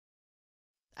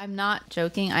I'm not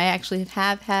joking. I actually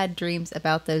have had dreams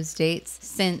about those dates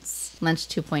since Lunch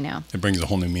 2.0. It brings a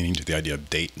whole new meaning to the idea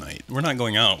of date night. We're not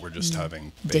going out. We're just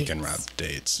having bacon-wrapped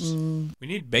dates. We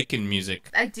need bacon music.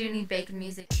 I do need bacon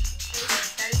music.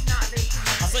 That is not bacon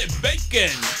music. I'll say bacon.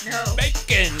 No.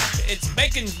 Bacon. It's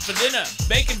bacon for dinner,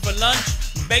 bacon for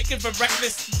lunch, bacon for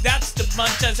breakfast. That's the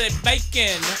bunch. I say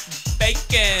bacon.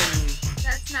 Bacon.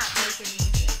 That's not bacon music.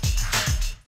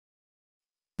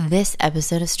 This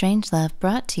episode of StrangeLove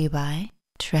brought to you by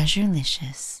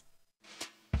Treasurelicious.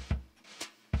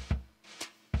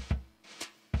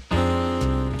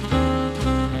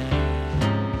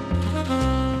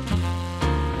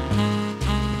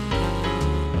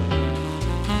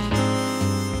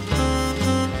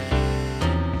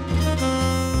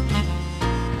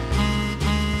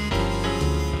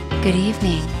 Good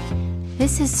evening.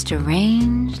 This is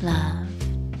StrangeLove,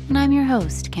 and I'm your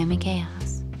host, Cami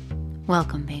Kaos.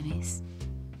 Welcome, babies.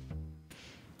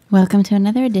 Welcome to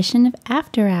another edition of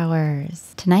After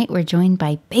Hours. Tonight we're joined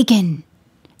by Bacon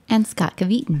and Scott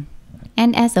Kveton.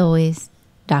 And as always,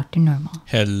 Dr. Normal.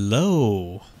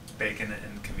 Hello. Bacon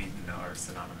and kveton are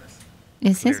synonymous.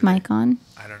 Is his mic on?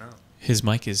 I don't know. His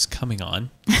mic is coming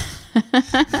on.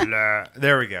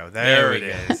 There we go. There it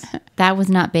is. That was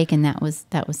not Bacon, that was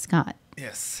Scott.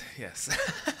 Yes.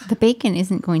 The bacon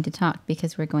isn't going to talk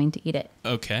because we're going to eat it.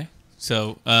 Okay.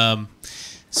 So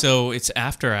it's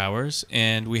After Hours,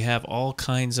 and we have all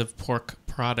kinds of pork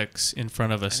products in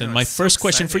front of us. I know, And my it's so first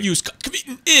question for exciting. you, Scott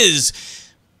Kveton,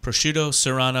 is prosciutto,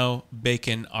 serrano,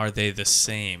 bacon, are they the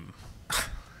same?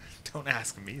 Don't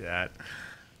ask me that.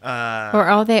 Or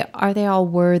are they all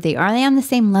worthy? Are they on the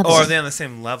same level? Oh, are they on the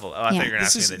same level? Oh, I Yeah. thought you were going to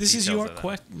ask me the This is details your of that.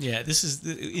 question. Yeah, this is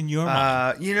in your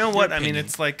mind. You know what? Your I mean, opinion.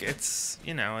 it's like, it's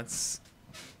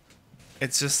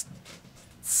just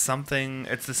something.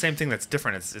 It's the same thing that's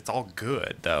different. It's all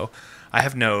good, though. I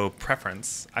have no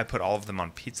preference. I put all of them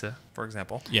on pizza, for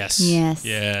example. Yes. Yes.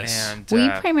 And We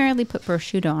primarily put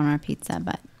prosciutto on our pizza,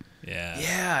 but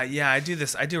yeah, I do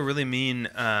this. I do a really mean,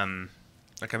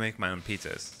 like I make my own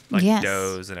pizzas, like yes.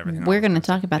 doughs and everything. We're going going to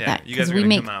talk about that you guys because are we gonna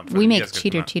make come out for we it. You make guys are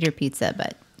gonna come out. cheater pizza,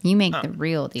 but you make the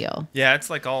real deal. Yeah, it's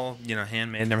like all,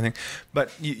 handmade and everything.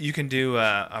 But you can do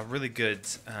a really good,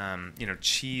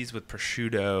 cheese with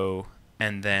prosciutto.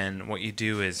 And then what you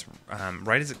do is,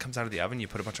 right as it comes out of the oven, you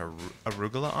put a bunch of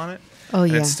arugula on it. Oh,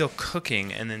 and yeah. it's still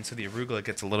cooking. And then so the arugula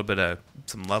gets a little bit of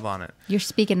some love on it. You're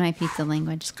speaking my pizza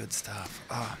language. It's good stuff.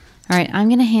 Oh, All right, I'm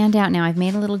going to hand out now. I've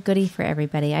made a little goodie for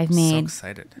everybody. I've so made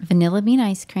excited. vanilla bean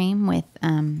ice cream with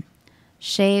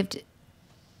shaved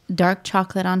dark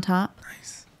chocolate on top.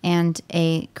 Nice. And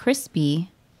a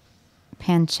crispy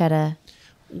pancetta.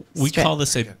 We strip. call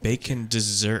this a bacon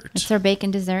dessert. It's our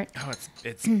bacon dessert. Oh,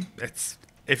 it's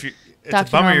if you. It's Dr. a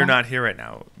bummer you're Normal. not here right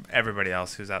now. Everybody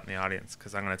else who's out in the audience,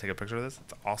 because I'm going to take a picture of this.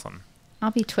 It's awesome.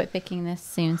 I'll be twit-picking this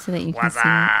soon so that you can What's see it.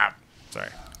 up? Sorry.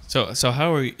 So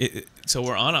how are we? So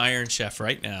we're on Iron Chef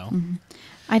right now. Mm-hmm.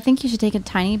 I think you should take a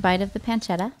tiny bite of the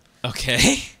pancetta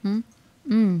Okay.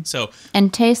 So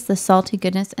and taste the salty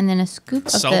goodness, and then a scoop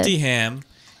of salty the... ham,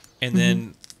 and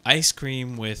then ice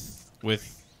cream with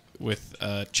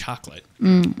chocolate.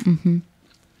 Mm-hmm.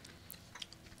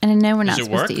 And I know we're not Does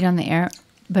it supposed to work? eat on the air,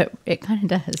 but it kind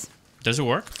of does. Does it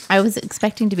work? I was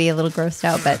expecting to be a little grossed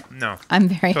out, but No. I'm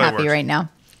very Totally happy works. right now.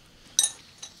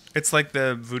 It's like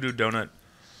the voodoo donut,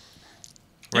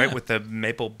 right? Yeah. With the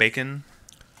maple bacon.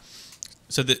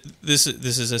 So this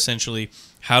is essentially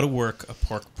how to work a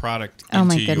pork product Oh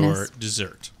my into your goodness.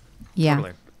 dessert. Yeah,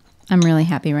 Totally. I'm really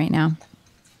happy right now.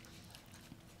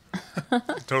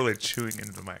 Totally chewing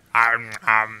into the mic.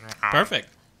 Perfect.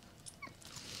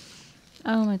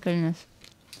 Oh my goodness.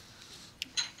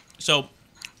 So,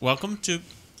 welcome to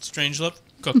StrangeLove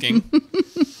Cooking.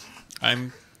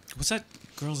 What's that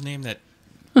girl's name?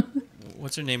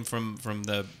 What's her name from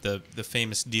the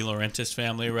famous De Laurentiis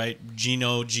family, right?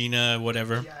 Gina,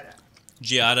 whatever.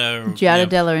 Giada. Giada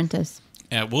De Laurentiis.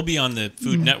 Yeah, we'll be on the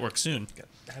Food Network soon.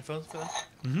 Headphones for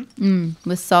that?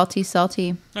 With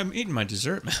salty, I'm eating my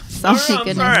dessert, man. salty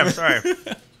goodness. I'm sorry.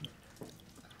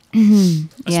 That's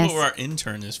Yes. what our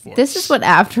intern is for. This is what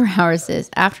After Hours is.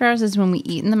 After Hours is when we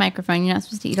eat in the microphone. You're not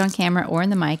supposed to eat on camera or in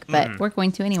the mic, but we're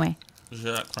going to anyway. Is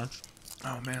that crunch?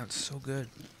 Oh, man, it's so good.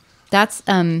 That's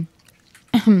when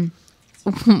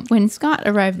Scott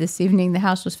arrived this evening, the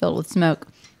house was filled with smoke.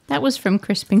 That was from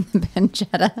crisping the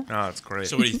pancetta. Oh, it's great.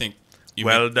 So what do you think?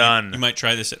 Well done. You might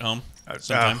try this at home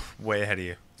sometime. Way ahead of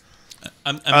you.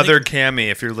 I'm Other thinking-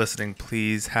 Cami, if you're listening,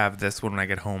 please have this when I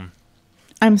get home.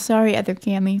 I'm sorry, other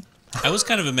Cammy. I was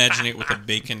kind of imagining it with the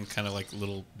bacon kind of like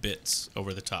little bits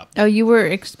over the top. Oh, you were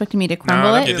expecting me to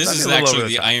crumble that'd it? Yeah, this is a little actually over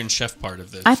the the top. Iron Chef part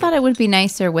of this. I thought it would be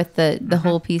nicer with the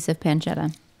whole piece of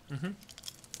pancetta.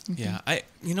 Yeah,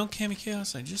 Cami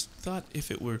Kaos, I just thought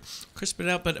if it were crisped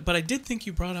out, but I did think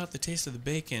you brought out the taste of the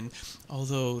bacon,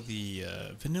 although the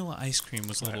vanilla ice cream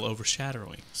was a little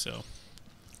overshadowing. So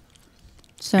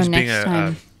So next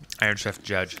time, Iron Chef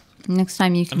judge. next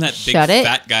time you I'm can that big shut it.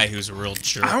 fat guy who's a real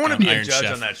jerk. I want to on be a Iron judge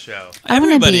Chef. on that show. I wanna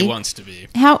Everybody be. wants to be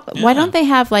Why Yeah. don't they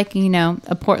have like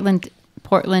a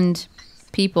Portland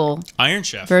people Iron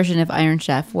Chef. version of Iron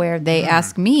Chef where they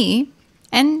ask me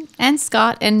and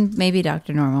Scott and maybe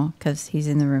Dr. Normal because he's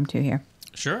in the room too here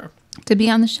Sure. to be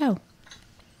on the show.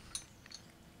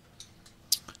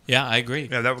 Yeah, I agree.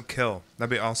 Yeah, that would kill. That'd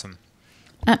be awesome.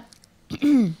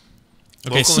 Okay,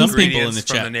 Local some people in ingredients the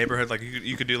from chat. the neighborhood, like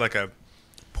you could do like a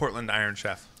Portland Iron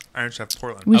Chef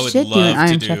Portland. We I would should do an love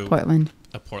Iron to Chef do- Portland.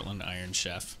 A Portland Iron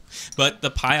Chef. But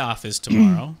the pie off is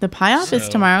tomorrow. The pie off is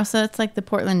So- tomorrow, so it's like the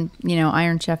Portland,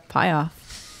 Iron Chef pie off.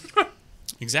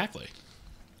 Exactly.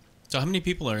 So how many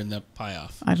people are in the pie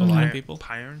off? I don't a lot know. of people.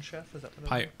 Iron Chef, is that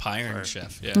what it is? Pie Iron Sorry.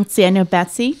 Chef. Yeah. Let's see. I know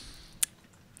Betsy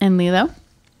and Lilo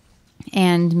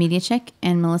and Media Chick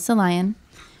and Melissa Lyon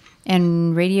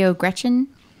and Radio Gretchen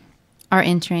are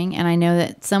entering, and I know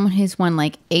that someone who's won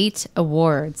like 8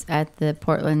 awards at the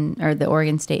Portland or the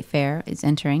Oregon State Fair is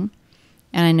entering,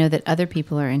 and I know that other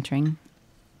people are entering,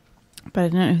 but I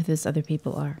don't know who those other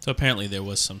people are. So apparently there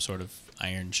was some sort of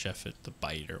Iron Chef at the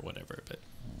Bite or whatever, but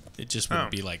it just would Oh.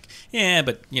 be like, yeah,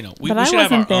 but we But I should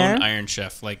have our wasn't there. own Iron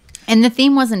Chef, like And the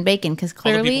theme wasn't bacon because all the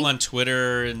clearly people on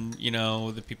Twitter and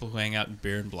the people who hang out in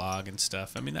Beer and Blog and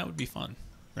stuff. I mean, that would be fun,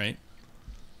 right?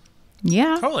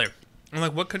 yeah, Totally. And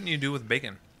like, what couldn't you do with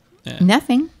bacon? Yeah.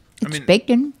 nothing. It's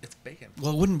bacon. It's bacon.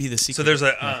 Well, it wouldn't be the secret. So there's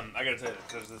I gotta tell you,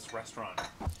 there's this restaurant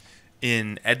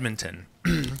in Edmonton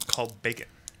called Bacon,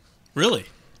 Really?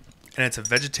 and it's a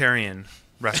vegetarian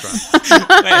restaurant.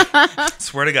 Wait,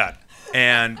 Swear to God.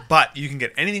 But you can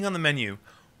get anything on the menu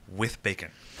with bacon.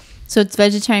 So it's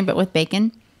vegetarian but with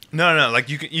bacon. No, like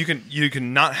you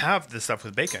can not have the stuff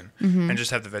with bacon and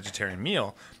just have the vegetarian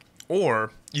meal,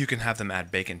 or you can have them add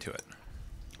bacon to it.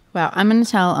 Wow, I'm going to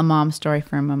tell a mom story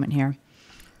for a moment here.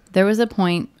 There was a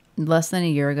point less than a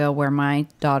year ago where my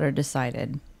daughter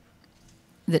decided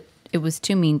that it was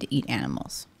too mean to eat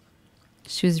animals.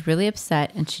 She was really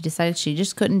upset and she decided she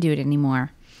just couldn't do it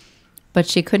anymore. But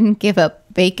she couldn't give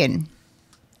up bacon.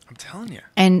 I'm telling you.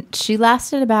 And she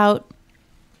lasted about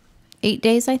 8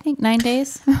 days, I think, 9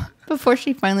 days, before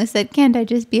she finally said, "Can't I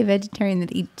just be a vegetarian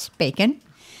that eats bacon?"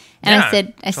 And Yeah, I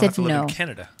said she'll have to live no. in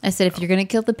Canada. I said, if you're going to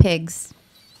kill the pigs,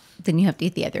 then you have to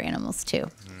eat the other animals too.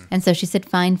 And so she said,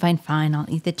 fine, I'll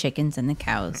eat the chickens and the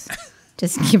cows.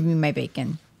 Just give me my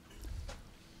bacon.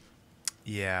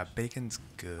 Yeah, bacon's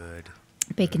good.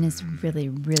 Bacon is really,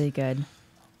 really good.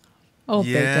 Oh,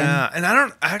 Yeah, bacon. and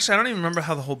I don't even remember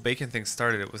how the whole bacon thing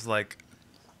started. It was like,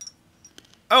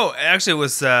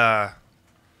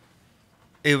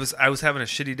 it was I was having a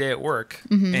shitty day at work,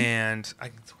 and I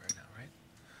can swear now, right?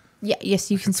 Yeah, yes,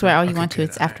 you can swear all you Okay, want to. good.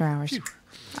 It's after hours. Phew.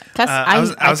 Cuss, I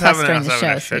was cuss having during the a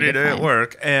show, so shitty you're day at fine.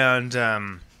 work, and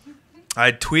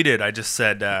I tweeted. I just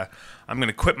said, I'm going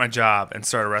to quit my job and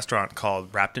start a restaurant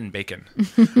called Wrapped in Bacon,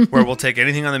 where we'll take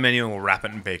anything on the menu and we'll wrap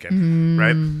it in bacon,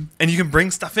 right? And you can bring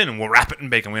stuff in and we'll wrap it in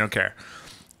bacon. We don't care.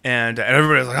 And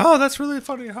everybody was like, "Oh, that's really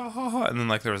funny!" Ha ha ha! And then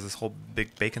like there was this whole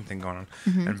big bacon thing going on,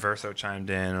 and Verso chimed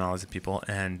in and all these people,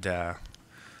 and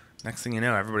next thing you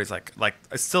know, everybody's like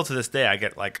still to this day, I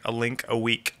get like a link a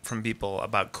week from people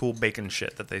about cool bacon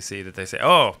shit that they see that they say,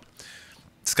 "Oh,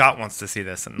 Scott wants to see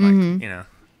this," and like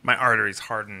my arteries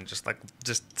harden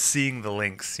just seeing the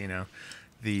links.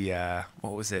 The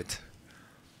what was it?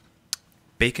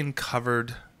 Bacon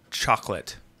covered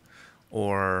chocolate,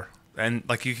 and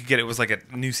like you could get it was like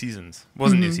at New Seasons. It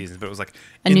wasn't New Seasons, but it was like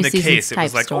A in New the Seasons case. It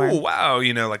was type like, store. oh wow,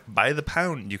 like by the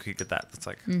pound you could get that. It's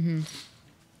like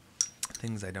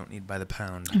things I don't need by the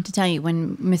pound. I have to tell you,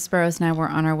 when Miss Burrows and I were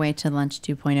on our way to Lunch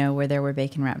 2.0, where there were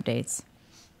bacon wrap dates.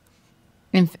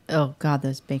 Oh, God,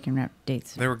 those bacon wrap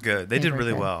dates. They were good. They They did were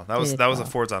really good. well. They That was did a well.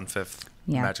 Fords on Fifth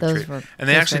Yeah, magic those treat. were- And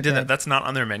they those actually were did that. good. That's not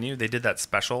on their menu. They did that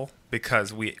special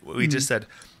because we just said,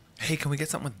 "Hey, can we get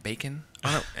something with bacon?"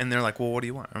 And they're like, "Well, what do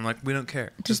you want?" I'm like, "We don't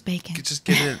care. Just bacon." Just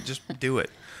get it. Just do it."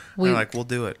 We- They're like, "We'll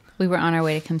do it." We were on our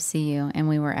way to come see you, and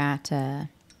we were at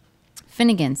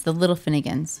Finnegan's, the Little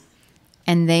Finnegan's.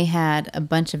 And they had a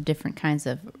bunch of different kinds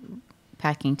of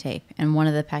packing tape. And one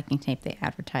of the packing tape they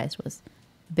advertised was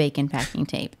bacon packing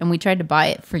tape. And we tried to buy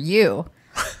it for you,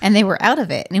 and they were out of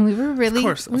it. And we were really, Of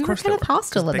course, we were kind they of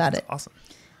hostile 'cause about bacon's it. Awesome.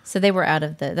 So they were out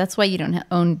of the. That's why you don't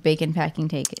own bacon packing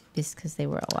tape, just because they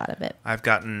were all out of it. I've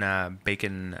gotten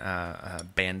bacon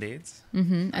Band-Aids.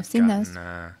 I've seen those.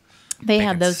 They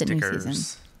have those at New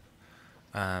Season.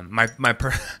 I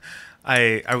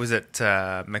was at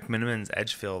McMiniman's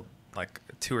Edgefield like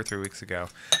 2 or 3 weeks ago,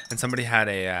 and somebody had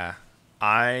a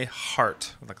I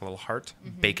heart, like a little heart,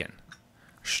 bacon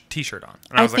T-shirt on.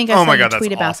 And I was think like, I oh my saw you God, that's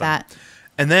tweet about awesome. that.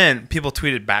 And then people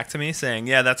tweeted back to me saying,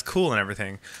 yeah, that's cool and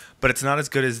everything, but it's not as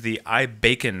good as the I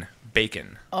bacon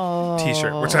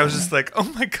T-shirt, which I was just like, oh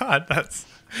my God, that's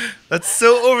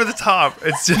so over the top.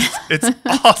 It's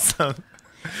awesome.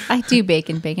 I do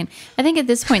bacon. I think at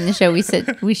this point in the show,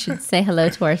 we should say hello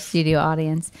to our studio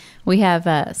audience. We have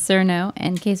Cerno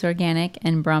and Case Organic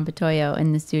and Brom Patoyo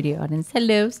in the studio audience.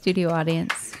 Hello, studio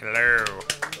audience. Hello.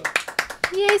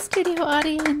 Yay, studio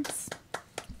audience.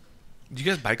 Do you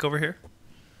guys bike over here?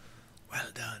 Well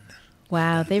done.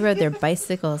 Wow, they rode their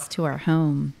bicycles to our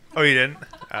home. Oh, you didn't?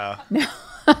 Oh. No.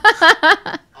 All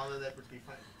of that would be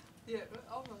fine. Yeah,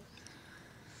 almost.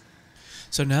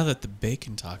 So now that the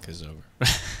bacon talk is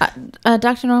over,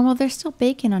 Dr. Normal, there's still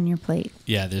bacon on your plate.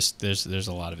 yeah, there's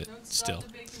a lot of it Don't still.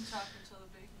 stop the bacon talk until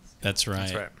the bacon's That's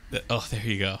right. That's right. Oh, there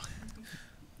you go.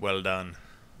 Well done.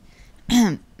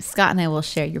 Scott and I will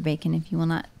share your bacon if you will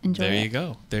not enjoy There it. you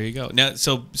go. There you go. Now,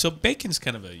 so bacon's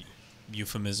kind of a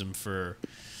euphemism for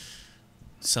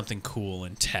something cool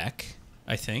in tech,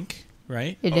 I think,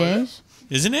 right? It is?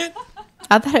 Isn't it?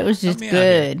 I thought it was just me out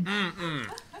here. good.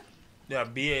 Yeah,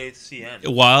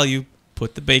 BACN. While you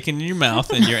put the bacon in your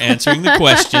mouth and you're answering the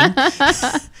question,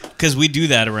 because we do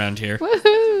that around here.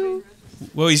 Woohoo!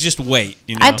 Well, he's just wait.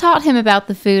 You know. I taught him about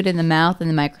the food in the mouth and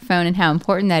the microphone and how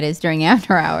important that is during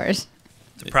after hours.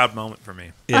 It's a proud moment for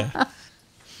me. Yeah.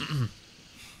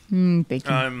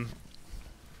 Bacon.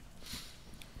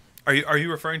 Are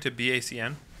you referring to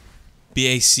BACN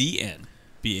BACN.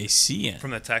 BACN.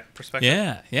 from the tech perspective?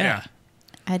 Yeah.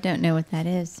 I don't know what that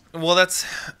is. Well, it's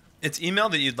email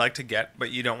that you'd like to get,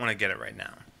 but you don't want to get it right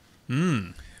now.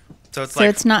 So it's So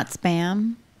it's not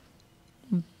spam,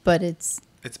 but it's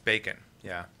bacon.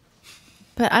 Yeah.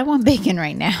 But I want bacon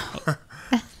right now.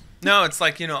 No, it's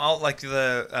like, all like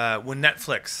the when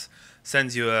Netflix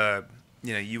sends you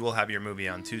you will have your movie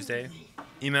on Tuesday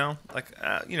email. Like,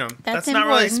 that's not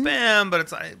really important. spam,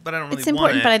 but I don't really It's want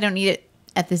important, it. but I don't need it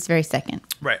at this very second.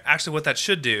 Right. Actually, what that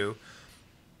should do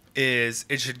is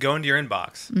it should go into your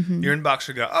inbox. Your inbox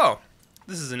should go, oh,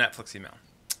 this is a Netflix email.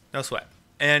 No sweat.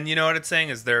 And you know what it's saying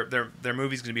is their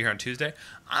movie's going to be here on Tuesday.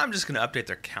 I'm just going to update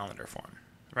their calendar for them,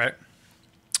 right?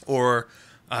 Or,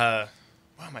 wow,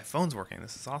 my phone's working.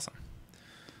 This is awesome.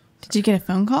 Did you get a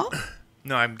phone call?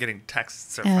 No, I'm getting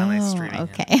texts. They're finally streaming. in.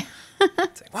 Okay.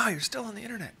 It's like, wow, you're still on the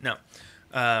internet. No.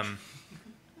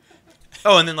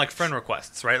 Oh, and then like friend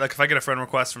requests, right? Like if I get a friend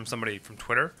request from somebody from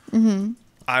Twitter,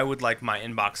 I would like my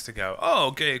inbox to go, oh,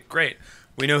 okay, great.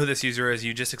 We know who this user is.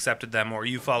 You just accepted them or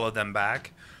you followed them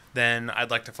back. Then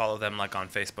I'd like to follow them like on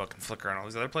Facebook and Flickr and all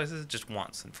these other places just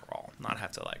once and for all. Not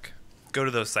have to like go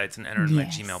to those sites and enter in my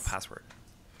Yes. Gmail password.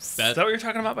 That, Is that what you're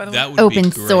talking about, by the way? that would Open be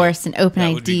great. source and open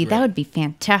That would be ID. That great. would be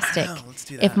fantastic. I know, let's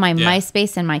do If that. my Yeah.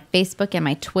 MySpace and my Facebook and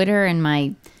my Twitter and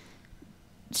my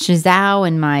Shazao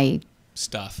and my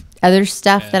stuff. other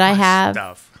stuff Yeah, that I My have,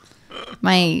 stuff.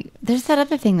 there's that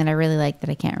other thing that I really like that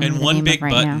I can't remember And the one name big of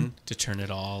right button now. to turn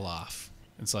it all off.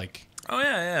 It's like, Oh,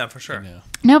 yeah, for sure. you know.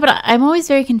 No, but I'm always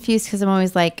very confused because I'm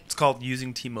always like, It's called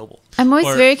using T-Mobile. I'm always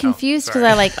Or- very confused because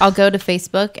sorry. I'll go to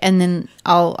Facebook and then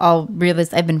I'll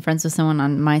realize I've been friends with someone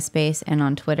on MySpace and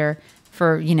on Twitter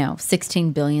for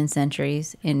 16 billion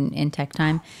centuries in tech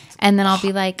time, and then I'll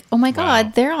be like, oh my god,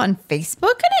 Wow. they're on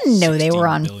Facebook. I didn't know they 16 were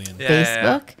on billion. Yeah, yeah,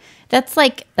 yeah. Facebook.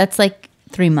 That's like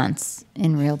 3 months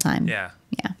in real time. Yeah.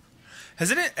 Yeah.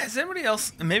 Has anybody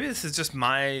else? Maybe this is just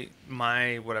my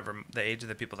whatever the age of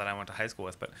the people that I went to high school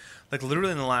with, but like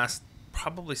literally in the last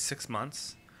probably 6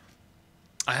 months,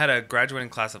 I had a graduating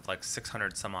class of like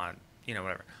 600 some odd,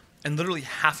 whatever, and literally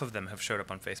half of them have showed up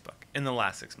on Facebook in the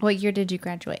last 6 months. What year did you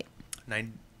graduate?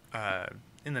 In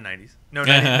the 90s. No,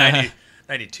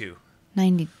 92.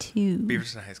 92.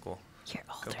 Beaverton High School. You're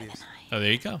older than Beavs. Oh,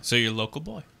 there you go. So you're a local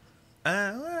boy.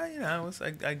 Well, I was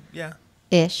yeah.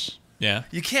 Ish. Yeah.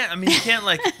 You can't. I mean, you can't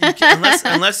like you can't,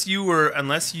 unless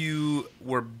you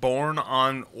were born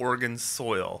on Oregon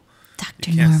soil.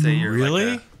 Dr. You can't Normal. say you're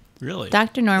Really? Like Really?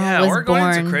 Dr. Normal yeah, was Oregonians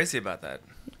born. are crazy about that.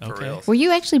 For Okay. real. Were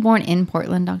you actually born in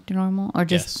Portland, Dr. Normal, or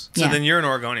just? Yes. So then you're an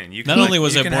Oregonian. You Not can, only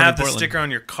was you I can born in have the Portland- sticker on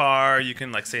your car. You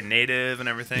can like say native and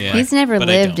everything. Yeah. Like, He's never But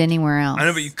I lived don't. anywhere else. I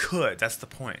know, but you could. That's the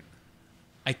point.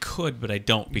 I could, but I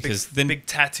don't because big, then big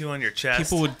tattoo on your chest.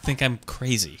 people would think I'm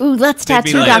crazy. Ooh, let's They'd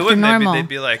be tattoo like- They Dr. wouldn't. Normal. They'd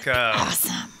be like,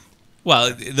 Awesome.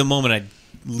 Well, the moment I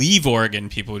leave Oregon,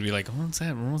 people would be like, "What's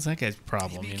that guy's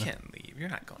problem?" You You know? can't leave. You're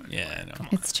not going. Yeah, I know. Come on.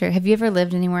 It's true. Have you ever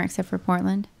lived anywhere except for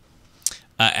Portland?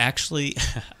 Actually,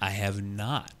 I have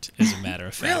not, as a matter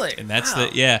of fact. Really? And that's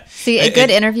Wow. See, a good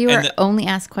interviewer and only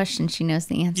asks questions she knows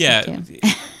the answer Yeah.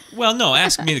 to. Well, no,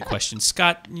 ask me the question.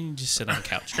 Scott, you just sit on the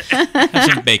couch.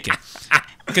 Have some bacon.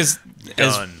 Because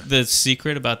Done. the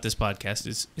secret about this podcast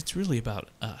is it's really about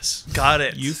us. Got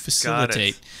it. You Got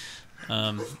facilitate.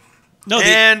 it. No,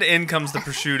 And in comes the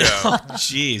prosciutto.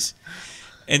 jeez.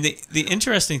 And the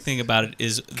interesting thing about it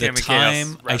is the Cami Kaos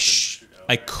time wrapped in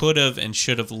I could have and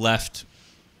should have left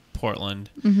Portland,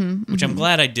 Mm-hmm, which I'm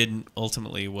glad I didn't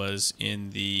ultimately, was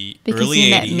in the Because early you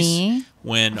met 80s me.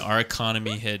 when our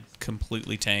economy had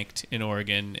completely tanked in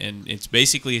Oregon. And it's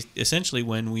basically essentially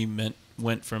when we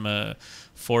went from a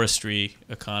forestry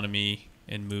economy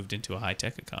and moved into a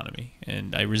high-tech economy.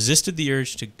 And I resisted the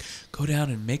urge to go down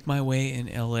and make my way in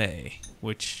L.A.,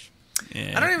 which...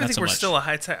 I don't even not think so we're much. still a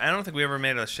high tech. I don't think we ever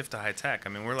made a shift to high tech. I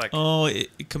mean, we're like, Oh,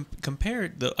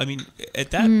 compared the. I mean,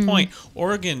 at that point,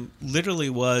 Oregon literally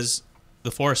was the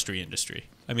forestry industry.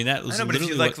 I mean, that was I know, but if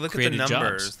literally you like what look at the created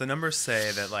numbers, jobs. the numbers say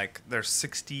that like there's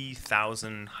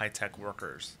 60,000 high tech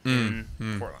workers Mm,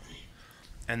 in Portland,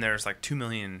 and there's like 2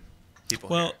 million people.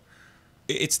 Well,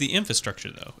 here. it's the infrastructure,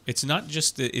 though. It's not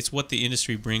just it's what the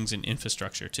industry brings in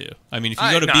infrastructure too. I mean, if you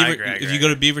I go to agree, I if agree. you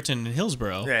go to Beaverton and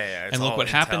Hillsborough, Yeah, it's and look all what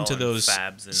happened to Intel and those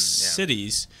fabs and, yeah.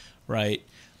 cities, right?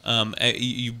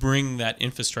 You bring that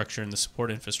infrastructure and the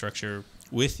support infrastructure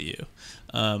with you,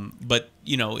 but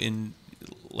you know,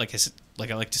 like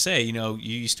I like to say, you know,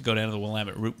 you used to go down to the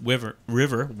Willamette River, The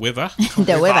river.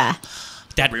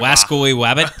 that River. wascoey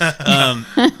wabbit,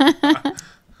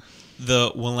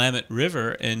 the Willamette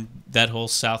River, and that whole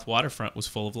south waterfront was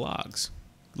full of logs,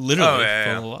 literally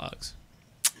full of logs,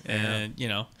 and you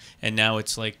know, and now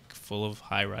it's like full of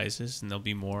high rises, and there'll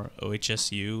be more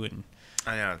OHSU and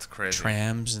I know, it's crazy.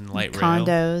 trams and light rail.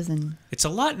 Condos and It's a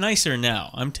lot nicer now.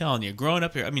 I'm telling you, growing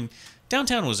up here, I mean,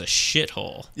 downtown was a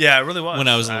shithole Yeah, it really was. when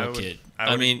I was a little kid.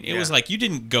 I mean, it was like you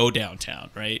didn't go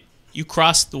downtown, right? You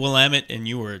crossed the Willamette and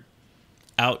you were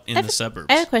out in the suburbs.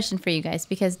 I have a question for you guys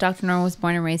because Dr. Norm was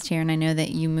born and raised here, and I know that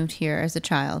you moved here as a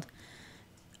child.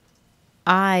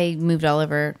 I moved all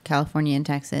over California and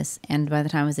Texas, and by the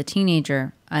time I was a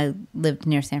teenager, I lived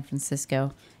near San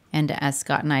Francisco. And as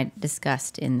Scott and I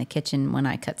discussed in the kitchen when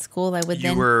I cut school, I would You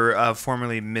then... were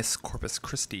formerly Miss Corpus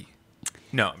Christi.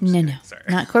 No, I'm just No, kidding. no, Sorry.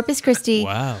 not Corpus Christi.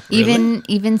 Wow, really?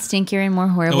 Even stinkier and more Oh,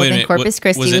 horrible wait a than minute. Corpus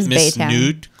Christi was was it Miss Baytown.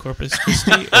 Nude Corpus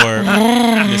Christi or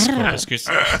Miss Corpus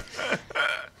Christi?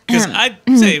 Because I'd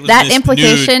say it was That Miss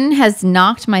implication Nude. has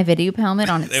knocked my video helmet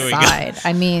on its There we go. side.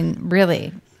 I mean,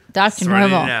 really, Dr.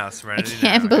 Serenity Normal. now, I serenity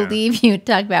can't now, yeah. believe you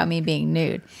talk about me being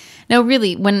nude. No,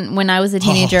 really, when I was a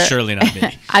teenager, Oh, surely not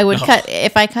me. I would No. cut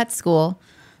if I cut school.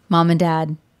 Mom and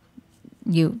Dad,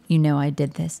 you know I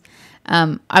did this.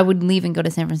 I would leave and go to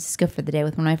San Francisco for the day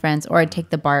with one of my friends, or I'd take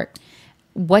the BART.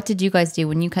 What did you guys do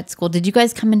when you cut school? Did you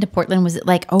guys come into Portland? Was it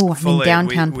like, oh, I'm in Fully.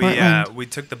 downtown Portland? We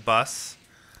took the bus.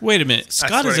 Wait a minute.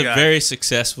 Scott swear is to a God. very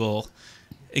successful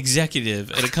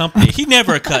executive at a company. He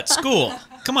never cut school.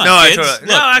 Come on, No, kids.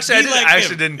 actually, I be like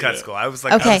actually him. didn't cut school. I was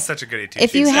like, Okay. I was such a goody two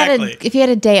If you Exactly. had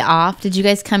a day off, did you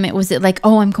guys come in? Was it like,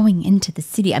 oh, I'm going into the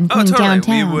city. I'm Oh, going totally.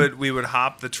 downtown. We would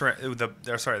hop the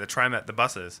TriMet, the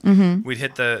buses. Mm-hmm. We'd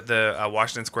hit the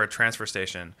Washington Square transfer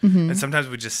station, Mm-hmm. and sometimes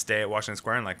we'd just stay at Washington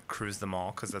Square and like cruise the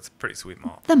mall because that's a pretty sweet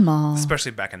mall, The mall.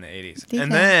 especially back in the '80s. Yeah.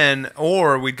 And then,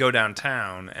 or we'd go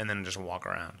downtown and then just walk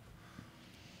around.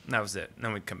 And that was it. And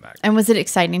then we'd come back. And was it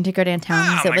exciting to go downtown?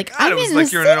 Oh Was it my like, God, I'm it was in like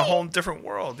the you're in a city? whole different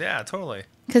world. Yeah, totally.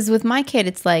 Because with my kid,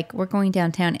 it's like, we're going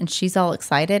downtown, and she's all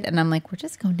excited, and I'm like, we're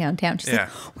just going downtown. She's Yeah.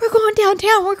 like, we're going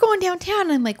downtown, we're going downtown.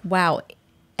 And I'm like, wow,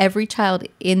 every child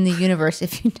in the universe,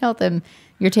 if you tell them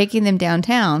you're taking them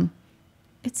downtown,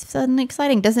 it's suddenly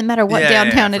exciting. Doesn't matter what Yeah,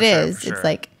 downtown for it sure, is. for sure. It's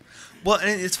like, Well,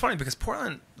 and it's funny because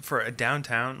Portland, for a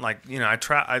downtown, like, you know, I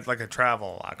travel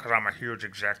a lot because I'm a huge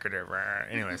executive.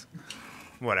 Anyways,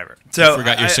 whatever. So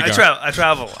forgot your cigar. I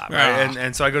travel a lot, right? Ah.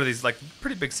 And so I go to these like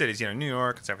pretty big cities, you know, New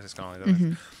York and San Francisco and all these other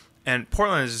things. And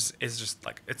Portland is just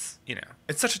like, it's, you know,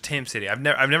 it's such a tame city. I've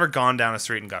never gone down a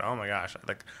street and gone, oh my gosh,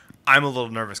 like I'm a little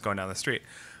nervous going down the street.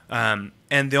 And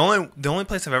the only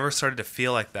place I've ever started to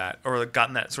feel like that, or like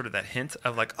gotten that sort of that hint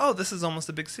of like, oh, this is almost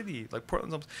a big city, like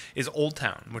Portland's almost, is Old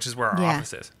Town, which is where our Yeah.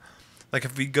 office is. Like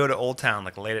if we go to Old Town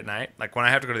like late at night, like when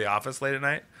I have to go to the office late at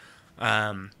night,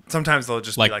 sometimes they'll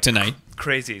just Like be like tonight?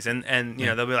 crazies, and you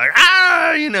know they'll be like,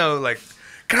 ah, you know, like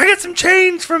can I get some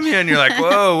change from you? And you're like,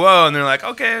 whoa. And they're like,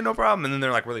 okay, no problem. And then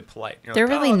they're like really polite. You're They're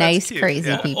like, really "Oh, that's nice, cute." crazy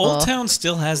Yeah. people. Old Town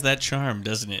still has that charm,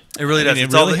 doesn't it? It really I does. mean,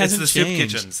 It's it really it's hasn't the soup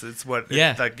changed. kitchens. It's what.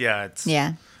 Yeah. It's.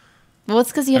 Yeah. Well,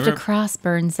 it's because you have to remember- cross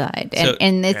Burnside, and, So-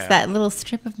 and it's Yeah. that little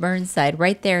strip of Burnside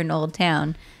right there in Old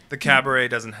Town. The cabaret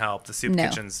doesn't help. The soup No.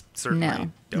 kitchens certainly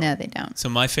don't. No, they don't. So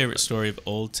my favorite story of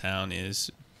Old Town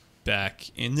is back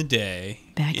in the day.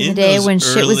 Back in the day those when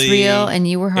shit was early real and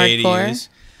you were hardcore.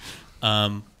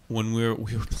 80s, when we were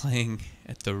playing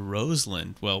at the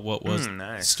Roseland. Well, what was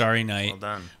Nice. Starry Night? Well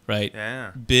done. Right.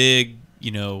 Yeah. Big,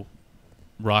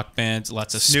 rock bands,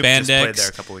 lots of Snoop spandex. just played there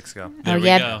a couple weeks ago. There Oh we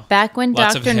yeah, go. back when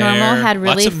Lots of Dr. Normal hair, had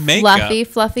really lots of makeup.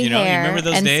 fluffy You hair remember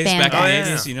those and days back in spandex. the yeah.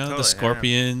 80s? Totally, The yeah.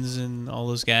 Scorpions and all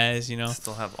those guys.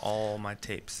 Still have all my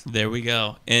tapes. There we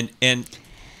go. And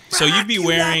so you'd be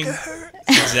wearing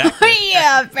exactly.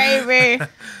 Yeah, baby.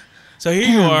 So here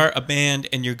you are, a band,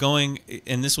 and you're going.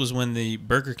 And this was when the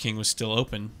Burger King was still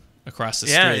open across the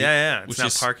Yeah, street. yeah. It's which now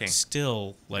is parking.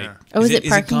 Still like. Yeah. Oh, is it is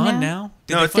parking gone now?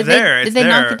 now? No, it's Did there. they- It's did they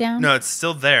there. knock it down? No, it's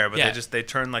still there, but Yeah. they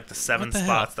turned like the 7 What the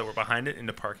spots hell? that were behind it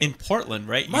into parking. In Portland,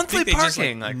 right? You Monthly think they just,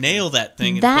 parking, like- nail that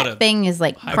thing. And put That a, thing is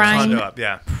like high prime Condo up,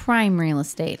 yeah. real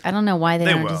estate. I don't know why they,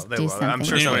 They don't will. just They do will. something. I'm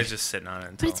sure Anyway. somebody's just sitting on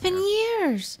it. But it's been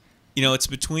years. It's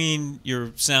between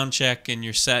your sound check and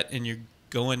your set, and you're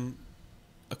going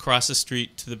across the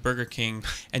street to the Burger King,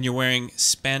 and you're wearing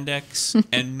spandex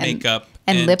and makeup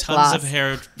and lip tons gloss. of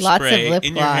hair Lots of spray lip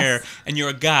in gloss. your hair, and you're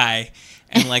a guy,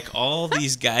 and like all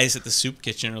these guys at the soup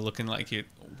kitchen are looking like you.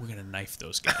 We're gonna knife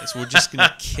those guys. We're just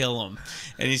gonna kill them.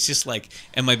 And he's just like,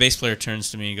 and my bass player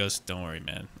turns to me and goes, "Don't worry,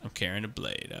 man. I'm carrying a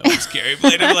blade. I always carry a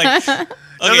blade." I'm like, No,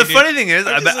 "Okay, the dude, funny thing is,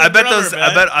 I'm I just bet, a I bet drummer, those,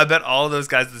 man." I bet all those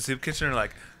guys at the soup kitchen are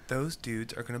like, those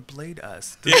dudes are gonna blade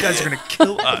us. Those guys are gonna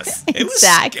kill us. It was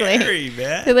Exactly. scary,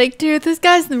 man. They're like, dude, those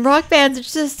guys in the rock bands are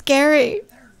just scary.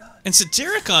 And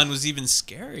Satyricon was even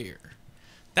scarier.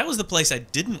 That was the place I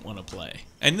didn't want to play.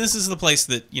 And this is the place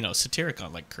that,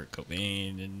 Satyricon, like Kurt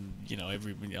Cobain and,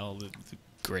 everybody, all the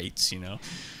greats,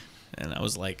 And I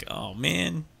was like, oh,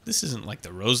 man, this isn't like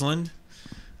the Roseland.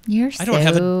 You're I don't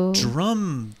have a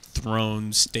drum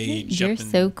throne stage You're up in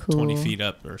so cool. 20 feet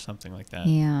up or something like that.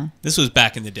 Yeah. This was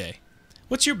back in the day.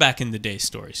 What's your back in the day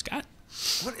story, Scott?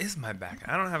 What is my back?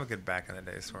 I don't have a good back in the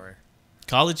day story.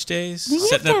 College days? You have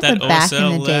Setting to up have that a back in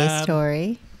OSL the day lab?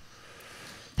 story.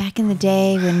 Back in the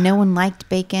day when no one liked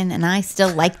bacon and I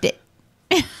still liked it.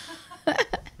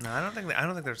 No, I don't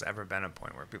think there's ever been a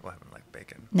point where people haven't liked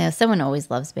bacon. No, someone always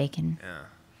loves bacon. Yeah.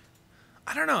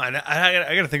 I don't know. I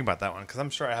got to think about that one because I'm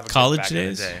sure I have a good College back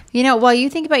days? in the day. You know, while you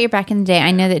think about your back in the day,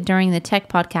 I know that during the tech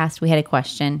podcast we had a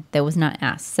question that was not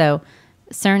asked. So,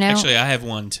 Cerno. Actually, I have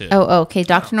one too. Oh, okay.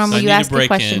 Dr. Normal, So I you need to ask the break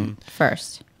question in.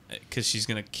 first. Because she's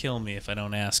going to kill me if I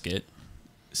don't ask it.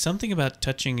 Something about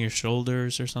touching your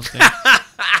shoulders or something.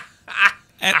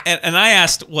 and I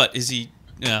asked, what? Is he...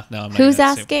 No, I'm not Who's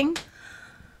gonna say- asking?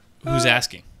 Who's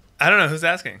asking? I don't know who's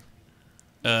asking.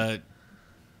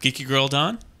 Geeky Girl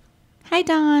Dawn? Hi,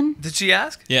 Don. Did she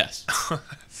ask? Yes.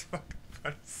 That's fucking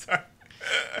funny. Sorry.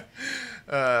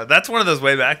 That's one of those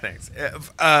way back things. For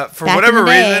Back whatever in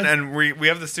the day. reason, and we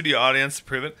have the studio audience to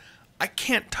prove it, I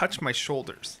can't touch my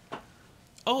shoulders.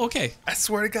 Oh, okay. I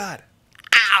swear to God.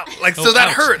 Ow! Like, Oh, so that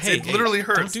ouch. hurts. Hey, it hey, literally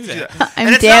hurts. don't do to that. I'm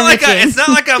and it's not like damaging. it's not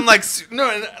like I'm like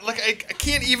no, like I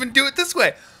can't even do it this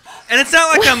way. And it's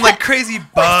not like I'm like crazy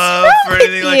buff or with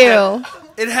anything like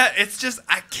you? that. It's just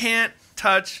I can't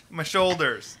touch my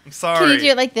shoulders. I'm sorry. Can you do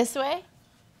it like this way?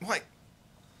 Like,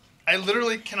 I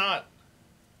literally cannot.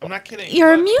 I'm not kidding.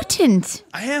 You're a What? mutant.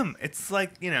 I am. It's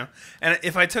like, and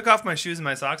if I took off my shoes and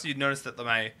my socks, you'd notice that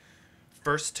my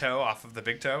first toe off of the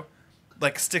big toe,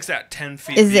 like, sticks out 10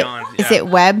 feet Is beyond. is it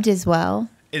webbed as well?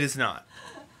 It is not.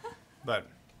 But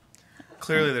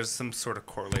clearly there's some sort of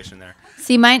correlation there.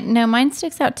 See, mine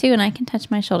sticks out too, and I can touch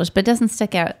my shoulders, but it doesn't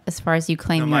stick out as far as you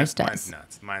claim No, yours mine's does.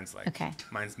 nuts. Mine's like, Okay.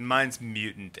 mine's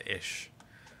mutant-ish.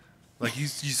 Like, you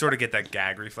sort of get that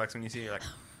gag reflex when you see it. You're like,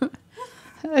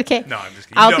 Okay. no, I'm just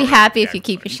kidding. You I'll don't be really happy get if you gag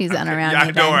keep your reflex. shoes on around Yeah,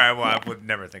 you. don't then. worry. I Yeah. would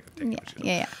never think of taking Yeah, my shoes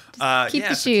yeah. off. Just keep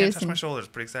the so I can't shoes. touch my shoulders.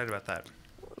 Pretty excited about that.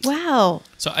 Wow.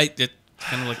 So it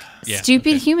kind of like... Yeah, Stupid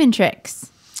okay. human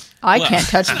tricks. I Well, can't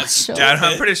touch my that's- shoulders. Yeah,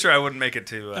 I'm pretty sure I wouldn't make it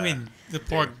to. I mean, the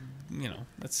poor...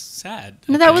 That's sad.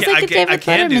 No, that was I like a can't- David I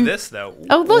can do Letterman. this though.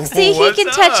 Oh, look, see, he What's can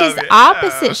touch his up? Yeah.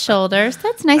 opposite shoulders.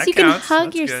 That's nice. That You can counts. hug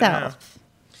That's good, yourself.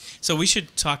 So we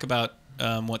should talk about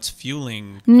what's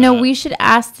fueling... No, we should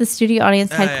ask the studio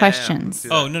audience had yeah, questions.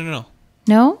 yeah. Oh, no.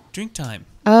 No? Drink time.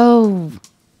 Oh,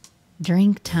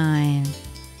 drink time.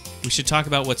 We should talk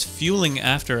about what's fueling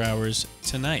After Hours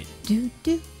tonight. Do,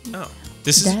 do. Oh.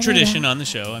 This is a tradition on the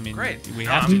show. I mean, Great. we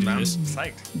No, have to do I'm this.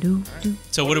 psyched.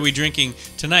 So what are we drinking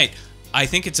tonight? I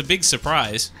think it's a big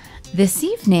surprise. This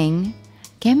evening,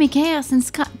 Cami Kaos and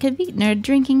Scott Kveton are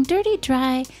drinking Dirty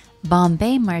Dry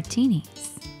Bombay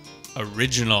Martinis.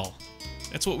 Original.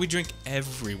 That's what we drink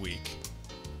every week.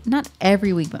 Not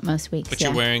every week, but most weeks. But yeah.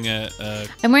 you're wearing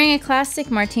I'm wearing a classic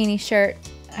martini shirt.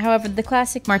 However, the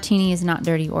classic martini is not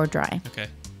dirty or dry. okay.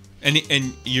 And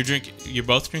you're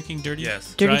both drinking dirty?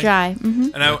 Yes. Dirty dry. Mm-hmm.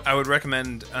 And I would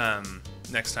recommend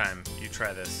next time you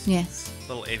try this Yes.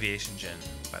 little aviation gin,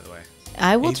 by the way.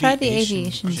 I will try the Aviation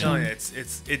aviation I'm telling you, gin.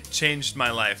 it changed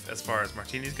my life as far as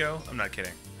martinis go. I'm not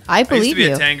kidding. I I used to believe be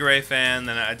you. a Tanqueray fan,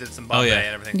 then I did some Bombay yeah.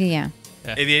 and everything. Yeah.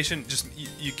 Aviation, just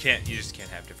you just can't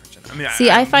have different gin. I mean, See,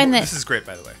 I find that- this is great,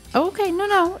 by the way. Oh, okay.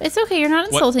 No. It's okay. You're not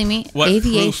insulting me. What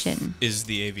Aviation. proof is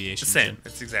the aviation It's the same. gin?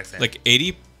 It's the exact same. Like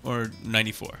 80 or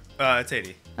 94? It's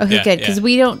 80. Okay, Yeah, good. Because yeah.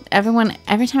 we don't.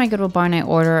 Every time I go to a bar and I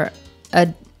order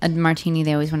a martini,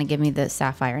 they always want to give me the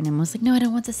sapphire, and I'm always like, no, I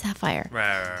don't want the sapphire.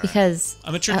 Right. Because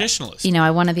I'm a traditionalist. I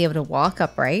want to be able to walk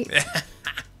upright.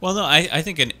 Well, no, I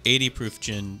think an 80 proof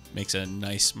gin makes a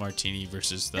nice martini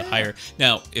versus the higher.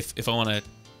 Now, if I want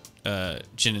a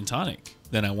gin and tonic,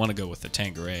 then I want to go with the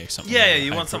Tanqueray. Something. Yeah, like you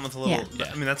high want something proof. with a little.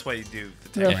 Yeah. I mean, that's why you do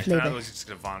the Real Tanqueray. flavor. Otherwise, you just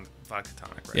get a vodka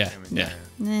tonic, right? Yeah, I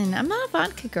mean, yeah. I'm not a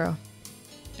vodka girl.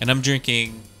 And I'm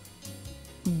drinking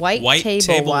White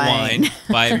Table wine.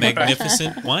 by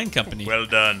Magnificent Wine Company. Well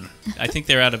done. I think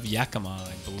they're out of Yakima,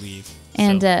 I believe.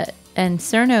 And So- and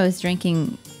Cerno is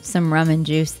drinking some rum and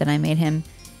juice that I made him.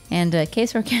 And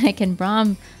Case Organic and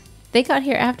Brom, they got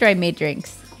here after I made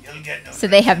drinks. So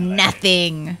they have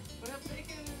nothing.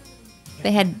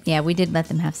 They had, we did let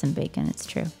them have some bacon. It's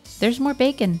true. There's more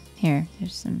bacon here.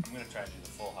 There's some. I'm gonna try to do the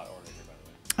full hot order here, by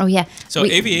the way. Oh yeah. So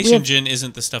We aviation have- gin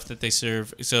isn't the stuff that they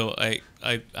serve. So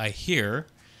I hear.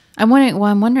 I'm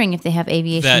wondering if they have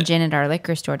aviation That- gin at our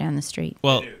liquor store down the street.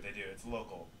 Well, They do. It's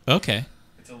local. okay.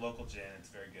 It's a local gin. It's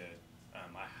very good. I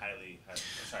highly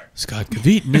sorry. Scott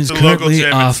Kveton is a local currently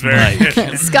gin, off it's very mic.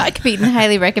 good. Scott Kveton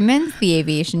highly recommends the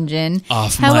aviation gin.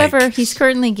 Off However, mic. he's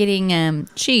currently getting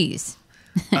cheese.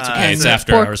 Okay, it's and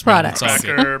after pork hours. man. products. It's all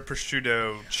good. Cracker,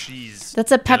 prosciutto, cheese.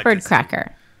 That's a peppered delicacy.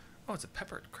 cracker. Oh, it's a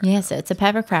peppered cracker. Yes, it's a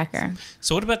pepper cracker.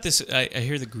 So what about this? I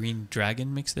hear the Green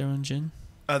Dragon makes their own gin.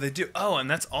 They do. Oh,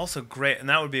 and that's also great. And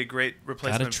that would be a great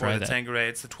replacement try for the that. Tanqueray.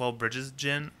 It's the 12 Bridges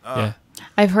gin. Yeah,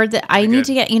 I've heard that. I Pretty need good.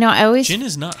 to get. I always gin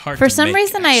is not hard. for to some make,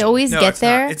 reason I actually. always No, get it's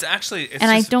there. Not. It's actually. It's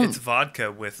And I just, don't- It's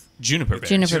vodka with Juniper berries.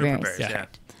 Juniper juniper berries. berries. Yeah. Yeah.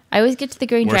 I always get to the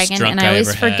Green Worst Dragon, drunk and I I always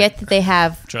ever forget had. that they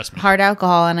have Trust me. hard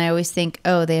alcohol, and I always think,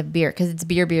 oh, they have beer because it's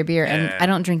beer, and Yeah. I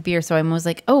don't drink beer, so I'm always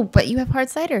like, oh, but you have hard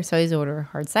cider, so I always order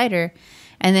hard cider,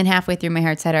 and then halfway through my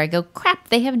hard cider, I go, crap,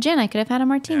 they have gin. I could have had a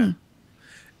martini.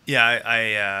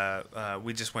 Yeah,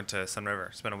 we just went to Sun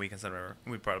River. Spent a week in Sun River.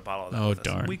 We brought a bottle of that. Oh, with us.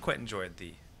 darn. We quite enjoyed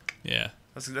the. Yeah.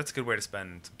 That's a good way to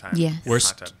spend some time. Yes. in the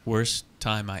hot tub. Worst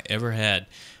time I ever had.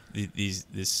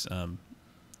 This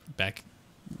back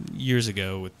years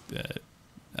ago with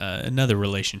another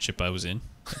relationship I was in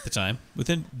at the time with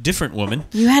a different woman.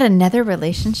 You had another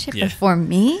relationship Yeah. before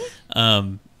me?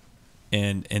 And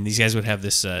these guys would have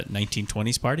this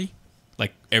 1920s party.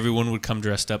 Like everyone would come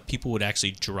dressed up. People would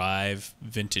actually drive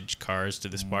vintage cars to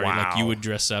this party. Like you Wow. would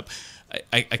dress up.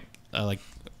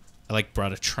 I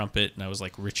brought a trumpet and I was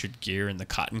like Richard Gere in the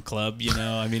Cotton Club.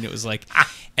 I mean it was like,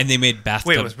 and they made bathtub.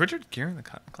 Wait, was Richard Gere in the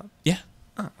Cotton Club? Yeah.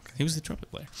 Oh, okay. He was the trumpet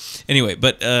player. Anyway,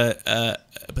 but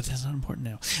that's not important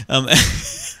now.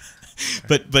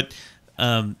 But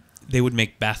they would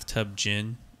make bathtub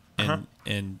gin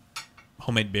and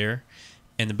homemade beer,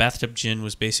 and the bathtub gin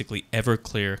was basically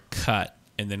Everclear cut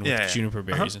and then with Yeah, yeah. juniper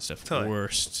berries and stuff. Totally.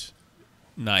 Worst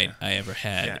night I ever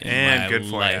had Yeah, in and my good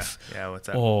for life. you. Yeah, what's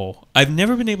that? Oh, I've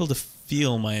never been able to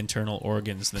feel my internal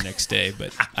organs the next day,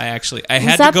 but I had Was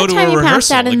to that go the to time a you passed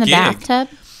rehearsal, out in a the gig. bathtub?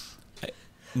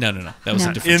 No. That was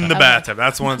No. a different In the time. bathtub.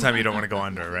 That's one time you don't want to go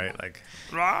under, right? Like,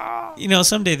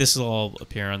 Someday this will all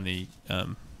appear on the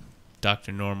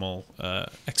Dr. Normal,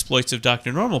 Exploits of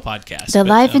Dr. Normal podcast. The but,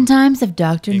 life and times of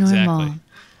Dr. exactly. Normal.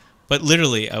 But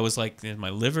literally, I was like, my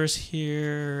liver's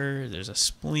here. There's a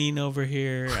spleen over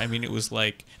here. I mean, it was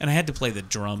like, and I had to play the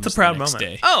drums it's a proud the next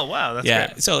moment. day. Oh, wow. That's yeah,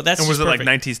 great. so that's And was just it like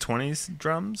perfect. 90s, 20s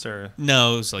drums or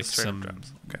No, it was like straight up some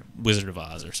drums? Okay. Wizard of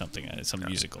Oz or something, some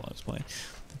musical I was playing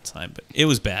at the time. But it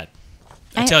was bad.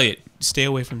 I I- tell you, stay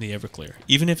away from the Everclear.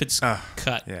 Even if it's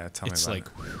cut, yeah, tell me it's about like,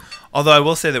 it. Although I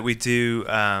will say that we do, the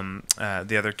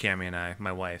other Cami and I,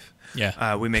 my wife,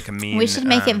 yeah. we make a mean. We should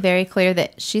make it very clear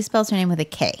that she spells her name with a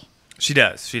K, She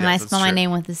does. She does. and I that's spell my true.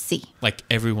 name with a C. Like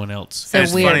everyone else. So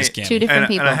it's we're funny. two different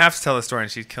people. And I have to tell the story,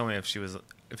 and she'd kill me if she was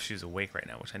if she was awake right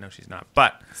now, which I know she's not.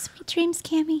 But Sweet dreams,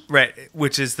 Cami. right,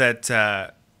 which is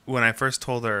that when I first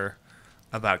told her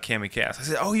about Cami Kaos, I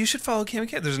said, "Oh, you should follow Cami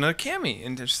Kaos. There's another Cami,"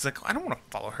 and she's like, "I don't want to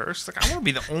follow her." She's like, "I want to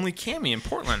be the only Cami in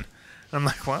Portland." And I'm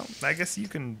like, "Well, I guess you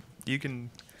can."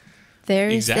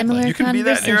 Very Exactly. similar You can be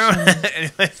that in your own.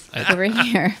 conversation Anyway. over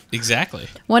here. Exactly.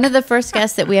 One of the first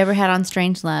guests that we ever had on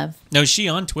StrangeLove. Now, is she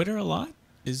on Twitter a lot?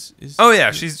 Is Oh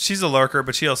yeah, she's a lurker,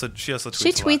 but she also tweets. She a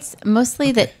lot. tweets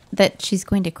mostly that she's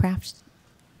going to craft.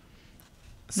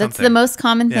 That's Something. the most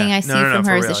common thing Yeah. I see No, from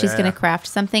for her is real, that she's yeah, going yeah. to craft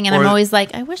something, and Or- I'm always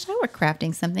like, I wish I were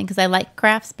crafting something because I like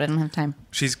crafts, but I don't have time.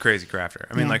 She's a crazy crafter.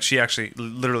 I mean, Yeah. like she actually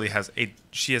literally has a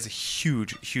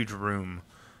huge room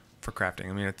for crafting.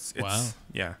 I mean, it's Wow.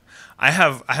 yeah. I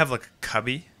have like a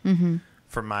cubby Mm-hmm.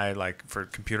 for my for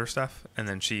computer stuff, and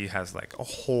then she has like a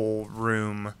whole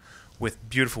room with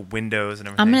beautiful windows and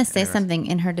everything. I'm going to say Anyways. something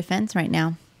in her defense right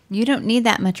now. You don't need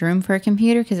that much room for a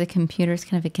computer because a computer is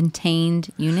kind of a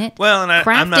contained unit. Well, and I'm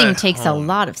not crafting at takes a home.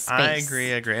 lot of space. I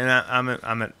agree, and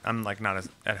I'm like not as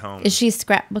at home. Is she a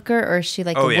scrapbooker or is she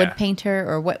like Oh, a yeah. wood painter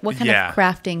or what kind Yeah. of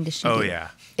crafting does she do? Oh, yeah.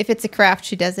 If it's a craft,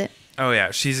 she does it. Oh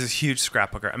yeah, she's a huge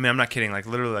scrapbooker. I mean, I'm not kidding. Like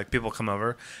literally, like people come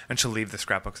over and she'll leave the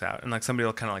scrapbooks out, and like somebody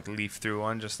will kind of like leaf through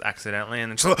one just accidentally, and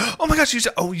then she'll, oh my gosh, and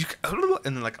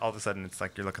then like all of a sudden it's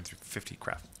like you're looking through 50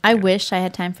 craft. I wish I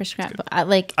had time for scrapbook. I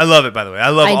love it, by the way. I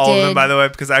love I all of them, did- by the way,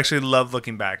 because I actually love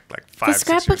looking back like the 5-6 years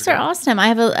scrapbooks are ago. awesome. I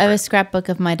have a scrapbook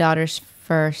of my daughter's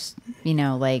first, I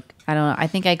don't know. I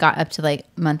think I got up to like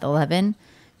month 11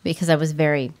 because I was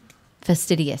very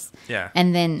fastidious. Yeah.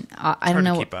 And then I hard don't to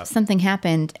know, keep up. something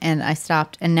happened and I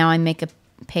stopped and now I make a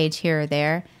page here or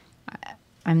there.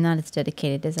 I'm not as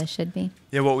dedicated as I should be.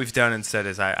 Yeah, what we've done instead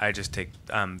is I just take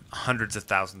hundreds of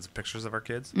thousands of pictures of our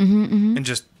kids and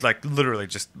just like literally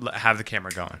just have the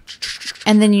camera going.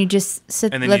 And then you just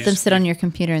And then let you them just- sit on your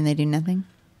computer and they do nothing.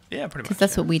 Yeah, pretty much. Because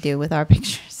that's yeah. what we do with our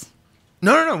pictures.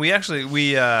 No. We actually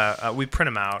we print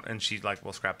them out and she like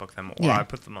will scrapbook them, or Yeah. I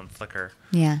put them on Flickr.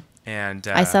 Yeah. And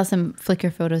I saw some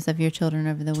Flickr photos of your children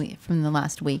over the week from the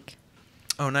last week.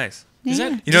 Oh, nice. Is Yeah.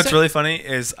 that You know what's really funny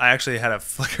is I actually had a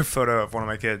Flickr photo of one of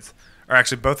my kids, or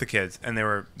actually both the kids, and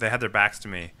they had their backs to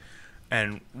me,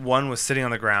 and one was sitting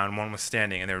on the ground, one was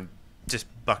standing, and they were just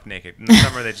buck naked. In the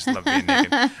summer, they just love being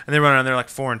naked, and they run around. They're like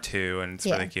 4 and 2, and it's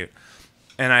Yeah. really cute.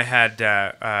 And I had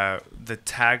the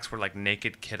tags were like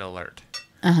naked kid alert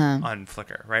on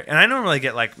Flickr, right? And I normally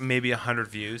get like maybe 100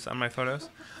 views on my photos.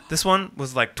 This one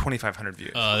was like 2,500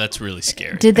 views. Oh, that's really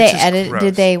scary. Did they It's just edit? gross.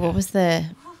 Did they? What was the?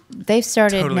 They've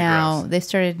started Totally now. gross. They've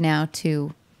started now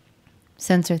to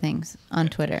censor things on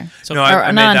Twitter. So No, Or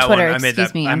I made not on that Twitter, one. I made excuse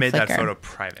that. me, I on made that Flickr. photo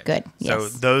private. Good, So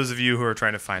yes. those of you who are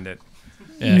trying to find it,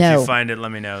 Yeah. if No. you find it,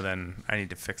 let me know. Then I need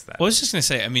to fix that. Well, I was just gonna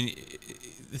say. I mean,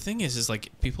 the thing is like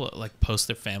people like post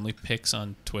their family pics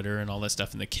on Twitter and all that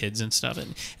stuff, and the kids and stuff,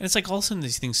 and it's like all of a sudden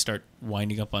these things start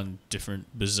winding up on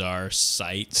different bizarre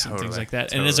sites and things Totally, like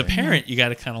that. And as a totally. parent, you got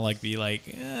to kind of like be like,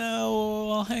 oh,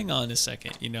 well, hang on a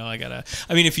second, I gotta.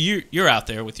 I mean, if you're out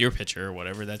there with your picture or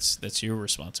whatever, that's your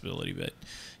responsibility. But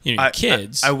your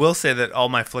kids. I will say that all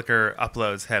my Flickr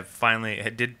uploads have finally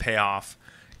did pay off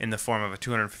in the form of a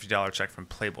 $250 check from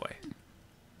Playboy.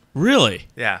 Really?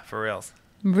 Yeah, for reals.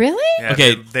 Really? Yeah,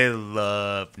 Okay. They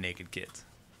love naked kids.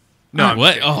 No, I'm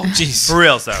What? kidding. Oh, jeez. For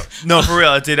reals though. No, for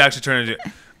real. It did actually turn into.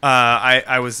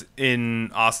 I was in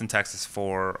Austin, Texas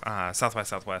for South by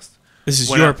Southwest. This is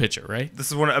When your I- picture, right?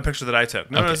 This is a picture that I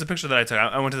took. No, Okay. it's a picture that I took.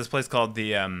 I went to this place called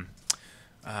the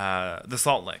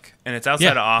Salt Lick, and it's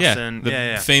outside of Austin.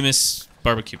 The famous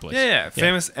barbecue place. Yeah,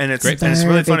 famous, and it's Great. and it's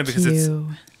really funny because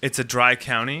Barbecue. it's a dry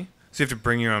county, so you have to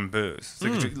bring your own booze. So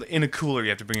in a cooler, you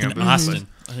have to bring your own In booze. Austin.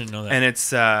 I didn't know that. And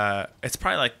it's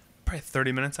probably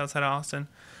 30 minutes outside of Austin,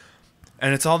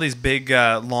 and it's all these big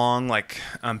long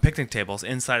picnic tables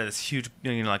inside of this huge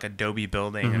like adobe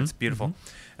building, and it's beautiful.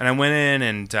 And I went in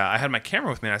and I had my camera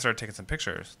with me, and I started taking some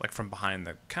pictures like from behind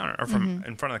the counter or from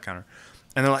in front of the counter.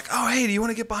 And they're like, "Oh, hey, do you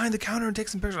want to get behind the counter and take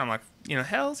some pictures?" I'm like,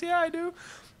 "Hells yeah, I do."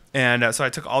 And so I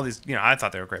took all these. I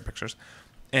thought they were great pictures,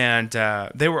 and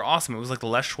they were awesome. It was like the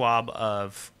Les Schwab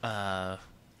of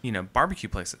barbecue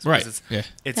places. Right. It's, Yeah.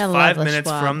 it's I love 5 Les minutes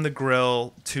Schwab. from the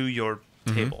grill to your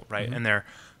table, right? And they're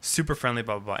super friendly,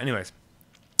 blah blah blah. Anyways,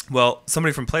 well,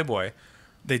 somebody from Playboy,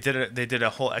 they did a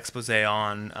whole expose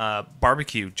on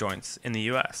barbecue joints in the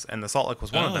U.S. and the Salt Lick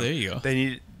was one of them. there you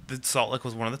go. The Salt Lick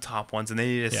was one of the top ones, and they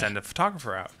needed to Yeah. send a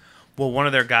photographer out. Well, one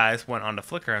of their guys went onto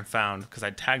Flickr and found, because I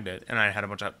tagged it, and I had a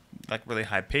bunch of really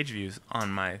high page views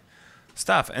on my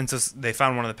stuff, and so they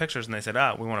found one of the pictures and they said,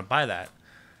 we want to buy that.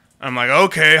 I'm like,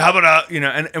 okay, how about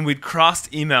and we'd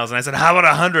crossed emails, and I said, how about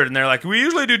 100? And they're like, we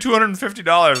usually do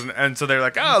 $250, and so they're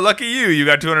like, oh, lucky you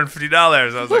got $250. I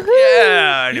was like,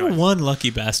 yeah. Anyway. You're one lucky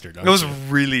bastard. It was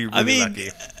really, really lucky.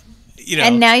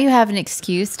 And now you have an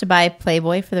excuse to buy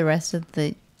Playboy for the rest of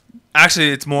the.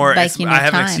 Actually, it's more. I have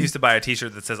an time. excuse to buy a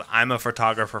T-shirt that says "I'm a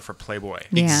photographer for Playboy."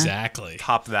 Yeah. Exactly.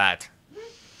 Top that.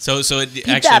 So it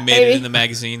actually made it in the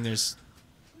magazine. There's.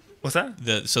 What's that?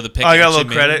 The pic. Oh, I got a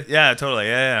little credit. Yeah, totally.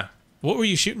 Yeah. What were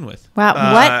you shooting with?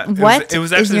 Wow. What? It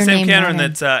was actually the same Canon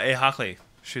that A. Hockley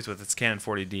shoots with. It's Canon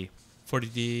 40D.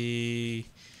 40D.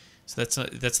 So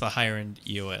that's the higher end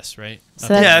EOS, right?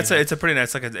 So yeah, it's a pretty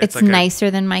nice. It's like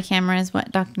nicer than my camera, is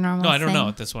what Dr. Normal. No, I don't saying?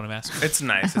 know. That's what I'm asking. It's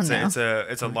nice.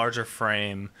 It's a larger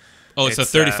frame. Oh, it's a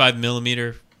 35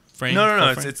 millimeter frame.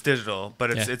 No. It's digital,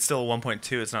 but it's still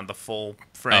 1.2. It's not the full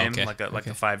frame like the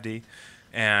 5D.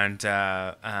 And it's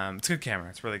a good camera.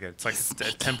 It's really good. It's like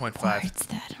 10.5.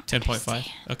 10.5.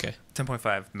 Okay.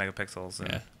 10.5 megapixels.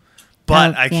 Yeah.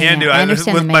 But I can do.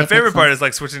 My favorite part megapixels. is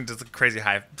like switching to the crazy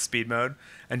high speed mode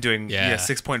and doing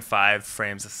 6.5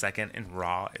 frames a second in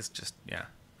RAW. Is just Yeah,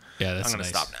 that's I'm gonna nice.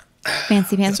 stop now.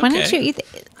 Fancy pants. That's Why don't okay. you?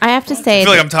 I have to say, I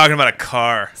feel like I'm talking about a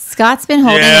car. Scott's been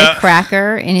holding a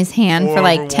cracker in his hand for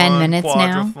like 10 minutes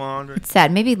now. Quadriflander. It's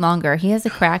sad, maybe longer. He has a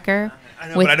cracker. I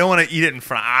know, but I don't want to eat it in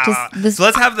front. So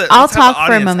let's have the. I'll let's have talk the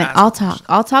for a audience moment. ask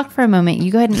I'll talk for a moment.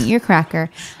 You go ahead and eat your cracker.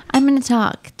 I'm going to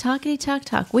talk. Talkity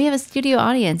talk. We have a studio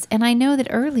audience, and I know that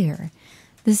earlier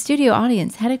the studio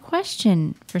audience had a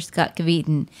question for Scott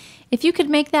Kveton. If you could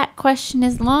make that question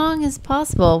as long as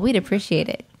possible, we'd appreciate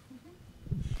it.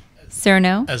 Sir,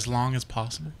 no? As long as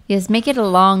possible. Yes, make it a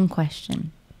long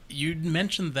question. You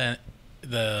mentioned that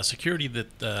the security that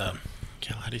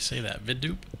how do you say that?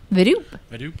 Vidoop.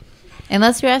 Vadoop.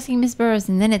 Unless you're asking Miss Burroughs,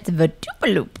 and then it's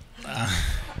Vadoopaloop.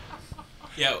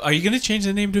 Yeah, are you going to change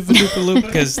the name to Vadoopaloop?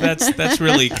 Because that's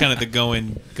really kind of the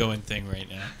going thing right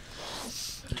now.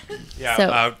 Yeah,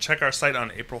 So- check our site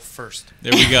on April 1st.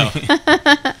 There we go.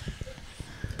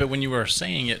 But when you were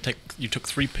saying it, you took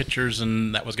 3 pictures,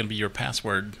 and that was going to be your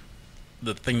password.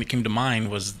 The thing that came to mind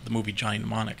was the movie Johnny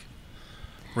Mnemonic,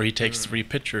 where he takes 3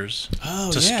 pictures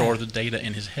to store the data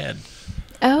in his head.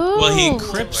 Oh. Well, he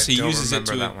encrypts. I He don't uses it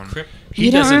to remember that one. encrypt. You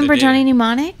don't remember Johnny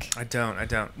Mnemonic? I don't.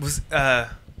 Was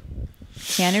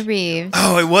Keanu Reeves.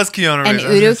 Oh, it was Keanu And Reeves. I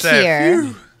was Udo gonna say, Kier.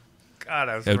 phew. God,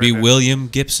 I was. That would be worried. William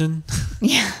Gibson.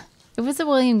 Yeah. It was a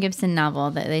William Gibson novel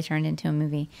that they turned into a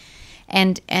movie.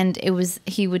 And it was,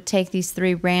 he would take these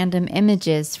 3 random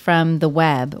images from the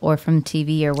web or from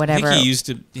TV or I whatever. think he used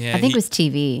to. Yeah, I think it was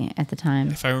TV at the time.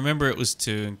 If I remember, it was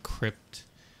to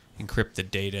encrypt the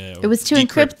data. Or It was to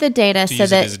encrypt the data to so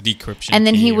use it that, as a decryption and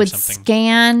then key he or would something.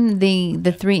 scan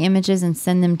the 3 images and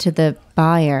send them to the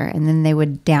buyer, and then they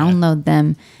would download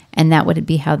them, and that would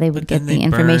be how they would But get then the they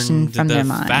information burned from the their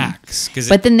mind. facts,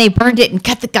 But then they burned it and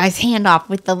cut the guy's hand off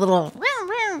with the little.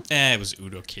 it was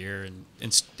Udo Kier and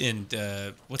what's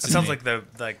It his sounds name?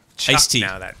 like Chuck Ice-T.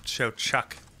 now. That show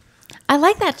Chuck. I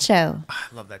like that show. I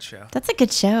love that show. That's a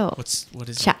good show. What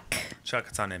is Chuck. Chuck.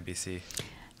 It's on NBC.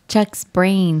 Chuck's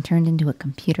brain turned into a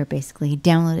computer, basically. He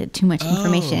downloaded too much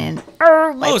information. it?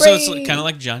 My Oh, brain. so it's kind of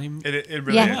like Johnny. It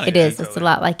really Yeah, is. it is. It's totally. a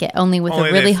lot like it, only with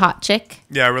Only a really they've- hot chick.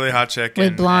 Yeah, really hot chick With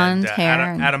and, blonde hair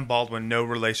and- Adam Baldwin, no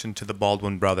relation to the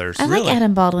Baldwin brothers. I Really? like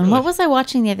Adam Baldwin. Really? What was I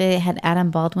watching the other day that had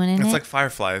Adam Baldwin in It's it? like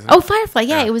Firefly. Isn't it? Oh, Firefly.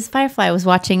 Yeah, Yeah. it was Firefly I was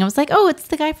watching. I was like, oh, it's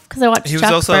the guy, because I watched He was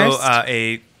Chuck also first.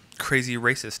 a crazy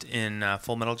racist in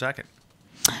Full Metal Jacket.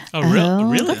 Oh, really? Oh,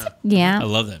 Really? that's- yeah. I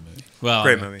love that movie. Well,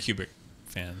 Great I'm a movie. Kubrick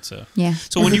fan. So Yeah,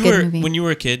 So it when was you a good were movie. when you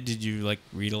were a kid, did you like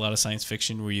read a lot of science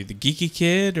fiction? Were you the geeky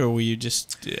kid, or were you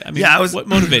just? I mean, Yeah, I was- What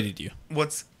motivated you?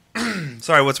 What's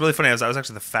really funny is I was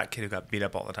actually the fat kid who got beat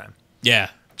up all the time. Yeah,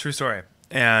 True story.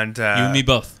 And you and me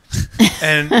both.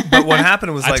 but what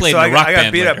happened was I like, played so in a rock I got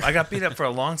band beat up. later. I got beat up for a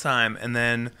long time, and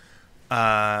then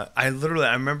I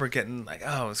remember getting like,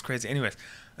 oh, it was crazy. Anyways,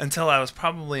 until I was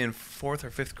probably in 4th or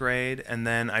 5th grade, and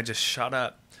then I just shot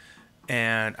up,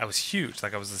 and I was huge.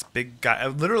 Like I was this big guy. I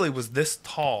literally was this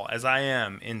tall as I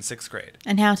am in 6th grade,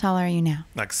 And how tall are you now?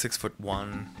 like 6'1".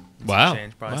 some Wow.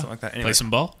 change, probably Wow. something like that. Play Anyway, some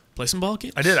ball. Play some ball,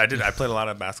 kid. I did. I played a lot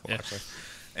of basketball Yeah. actually,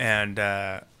 and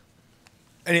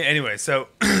anyway, so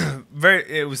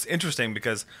it was interesting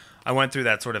because I went through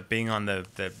that sort of being on the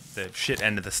shit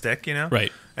end of the stick, you know.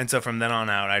 Right. And so from then on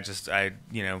out,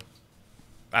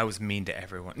 I was mean to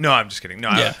everyone. No, I'm just kidding.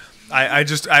 No, Yeah. I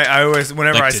always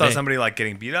whenever Like I saw today. somebody like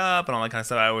getting beat up and all that kind of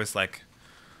stuff, I always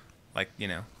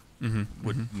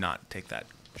would not take that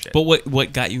shit. But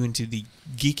what got you into the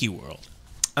geeky world?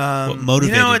 What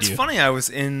motivated you? It's funny. I was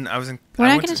in. We're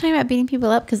not going to talk about beating people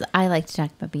up because I like to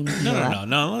talk about beating people up.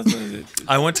 No.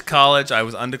 I went to college. I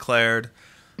was undeclared.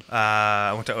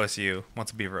 I went to OSU.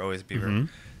 Once a Beaver, always a Beaver. Mm-hmm.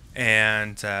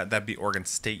 And that'd be Oregon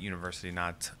State University,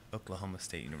 not Oklahoma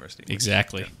State University.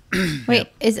 Exactly. Wait,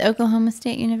 is Oklahoma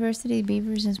State University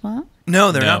Beavers as well?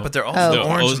 No, they're No. not, but they're also Oh.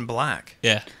 orange Oh. and black.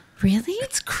 Yeah. Really?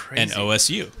 It's crazy. And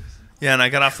OSU. Yeah, and I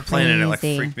got off the plane and it like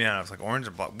Crazy. freaked me out. I was like, orange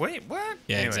and black. Wait, what?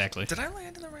 Yeah, Anyways, exactly. Did I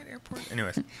land in the right airport?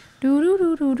 Anyways.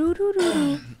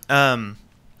 Do-do-do-do-do-do-do.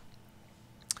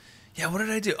 Yeah, what did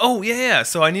I do? Oh, yeah.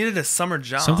 So I needed a summer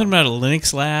job. Something about a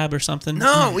Linux lab or something?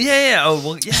 No, yeah. Oh,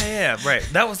 well, yeah, right.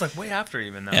 That was like way after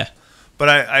even though. Yeah. But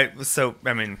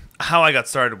I mean, how I got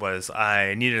started was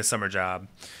I needed a summer job,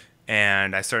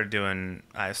 and I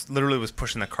literally was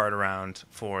pushing the cart around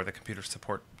for the computer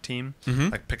support team,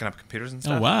 like picking up computers and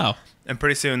stuff. Oh, wow. And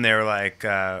pretty soon they were like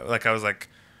I was like,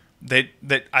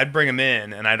 I'd bring them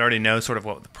in, and I'd already know sort of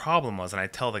what the problem was, and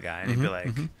I'd tell the guy, and he'd be like,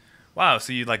 wow,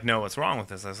 so you like know what's wrong with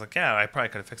this? I was like, yeah, I probably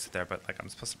could have fixed it there, but like I'm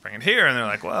supposed to bring it here, and they're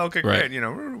like, well, okay, Right.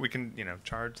 great, we can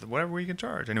charge whatever we can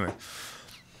charge anyway.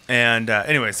 And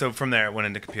anyway, so from there I went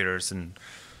into computers and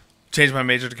changed my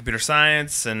major to computer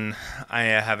science, and I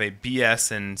have a BS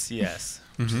in CS,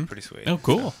 which is pretty sweet. Oh,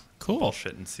 cool. So, Cool.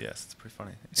 bullshit in CS, it's pretty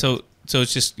funny. So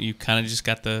it's just you kind of just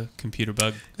got the computer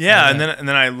bug. Yeah, and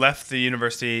then I left the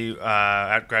university,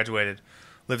 graduated,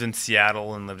 lived in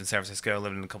Seattle and lived in San Francisco,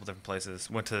 lived in a couple different places.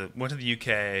 Went to the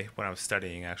UK when I was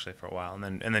studying actually for a while, and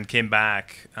then came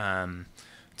back to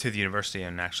the university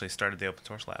and actually started the open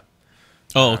source lab.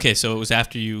 Oh, okay. So it was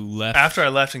after you left. After I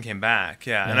left and came back,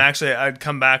 yeah. Yeah. And actually, I'd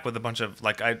come back with a bunch of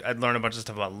I'd learn a bunch of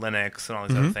stuff about Linux and all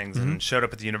these other things, and showed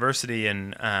up at the university,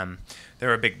 and they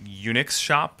were a big Unix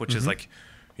shop, which is like,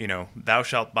 thou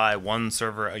shalt buy one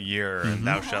server a year, and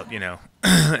thou shalt,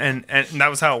 and that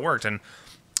was how it worked. And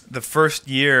the first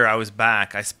year I was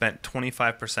back, I spent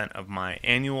 25% of my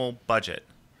annual budget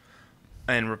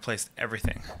and replaced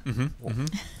everything. God,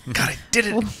 I did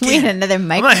it again. We had another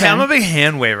microphone. I'm a big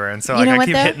hand waver, and so You know I what,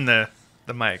 keep though? hitting the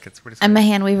mic. It's pretty. I'm sweet. a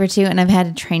hand waver too, and I've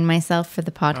had to train myself for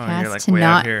the podcast like to way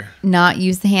out here. not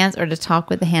use the hands or to talk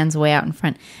with the hands way out in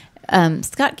front.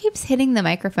 Scott keeps hitting the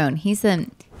microphone. He's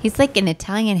like an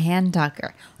Italian hand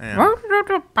talker. With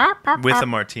a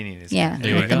martini. in his Yeah, hand.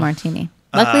 There you with the go. martini.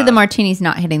 Luckily, the martini's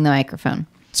not hitting the microphone.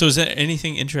 So is there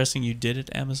anything interesting you did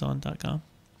at Amazon.com?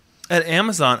 At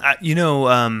Amazon, I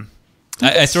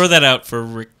throw that out for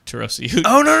Rick Tarosi. who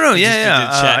Oh no, just yeah.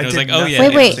 did chat, and I was like, oh, yeah.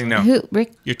 Wait, interesting, no. who?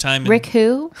 Rick? Your time. Rick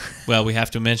who? Well, we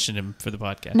have to mention him for the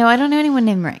podcast. No, I don't know anyone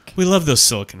named Rick. We love those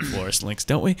Silicon Forest links,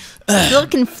 don't we?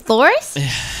 Silicon Florist?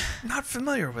 Not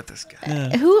familiar with this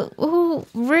guy. Who?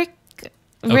 Rick?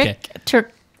 Okay.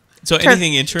 So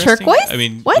anything interesting? Turquoise? I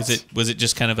mean, What? was it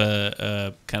just kind of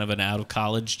a kind of an out of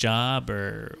college job,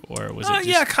 or was it? Just,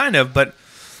 Yeah, kind of. But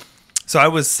so I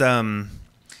was.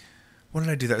 What did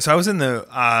I do there? So I was in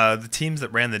the teams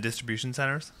that ran the distribution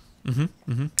centers, and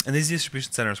these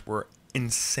distribution centers were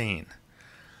insane.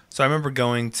 So I remember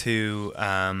going to.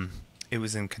 It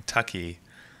was in Kentucky,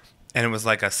 and it was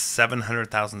like a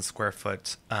 700,000 square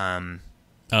foot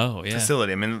Oh yeah.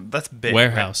 facility. I mean, that's big.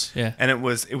 Warehouse. Right? Yeah. And it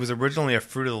was originally a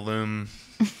Fruit of the Loom.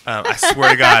 I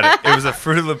swear to God, it was a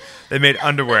Fruit of the Loom. They made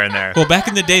underwear in there. Well, back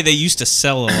in the day, they used to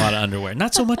sell a lot of underwear.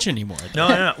 Not so much anymore. though.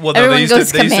 No. Well, no, Everyone they used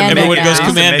goes to, they used to commando make Everyone it. goes They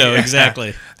used to make commando. it.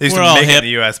 Exactly. They used We're to all make it in hip, the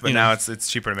U.S., but you now know. it's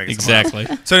cheaper to make it somewhere else.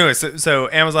 Exactly. So anyway, so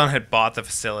Amazon had bought the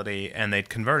facility and they'd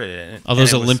converted it. All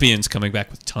those and it was- Olympians coming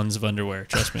back with tons of underwear.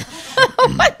 Trust me.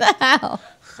 What the hell?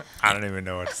 I don't even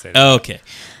know what to say. To that. Okay.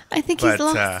 I think he's But,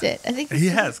 lost it. I think He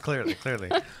has clearly.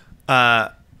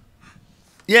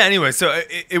 Yeah. Anyway, so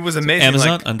it was amazing. Amazon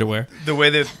like, underwear. the way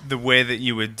that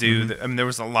you would do. I mean, there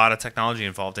was a lot of technology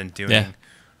involved in doing Yeah.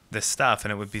 this stuff,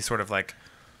 and it would be sort of like,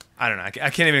 I don't know. I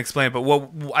can't even explain it. But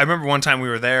I remember one time we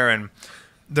were there, and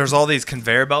there's all these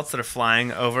conveyor belts that are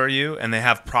flying over you, and they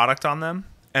have product on them,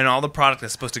 and all the product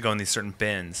is supposed to go in these certain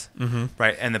bins,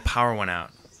 right? And the power went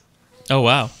out. Oh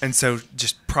wow. And so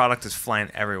just product is flying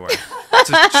everywhere.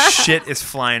 So shit is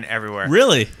flying everywhere.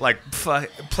 Really? Like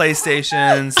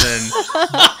PlayStations and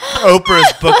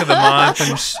Oprah's Book of the Month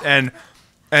and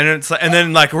it's like, and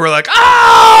then like we're like,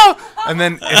 oh, and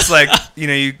then it's like,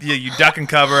 you duck and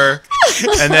cover,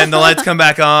 and then the lights come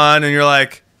back on and you're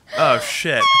like, Oh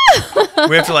shit.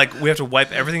 we have to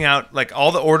wipe everything out, like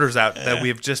all the orders out that we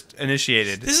have just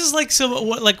initiated. This is like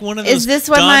one of those. Is this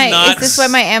why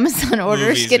my Amazon orders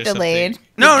movies get or something. delayed?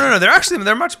 No.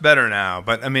 They're much better now.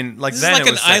 But I mean, like This then is like it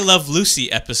an was I Love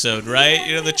Lucy episode, right?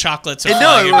 You know, the chocolates are No,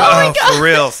 flying it around. was, for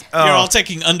real. Oh. You're all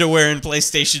taking underwear and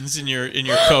PlayStations in your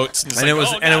coats, and, And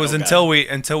it was until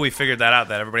we figured that out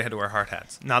that everybody had to wear hard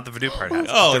hats, not the Hadoop hard hats.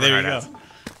 Oh, different there hard you hats. go.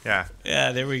 Yeah.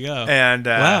 Yeah, there we go. And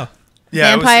wow.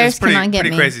 Yeah, Vampires, it was pretty, come on, get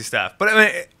pretty me. crazy stuff. But I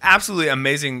mean, absolutely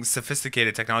amazing,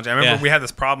 sophisticated technology. I remember we had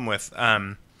this problem with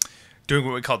doing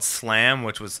what we called SLAM,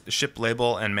 which was ship,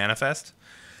 label, and manifest.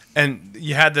 And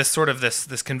you had this sort of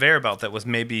this conveyor belt that was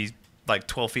maybe like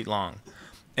 12 feet long.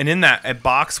 And in that, a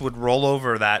box would roll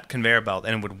over that conveyor belt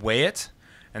and it would weigh it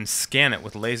and scan it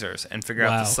with lasers and figure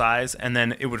out the size. And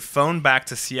then it would phone back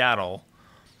to Seattle,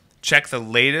 check the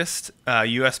latest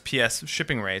USPS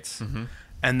shipping rates,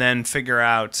 and then figure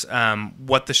out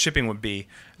what the shipping would be,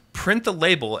 print the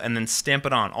label, and then stamp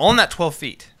it on, all in that 12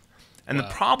 feet. And the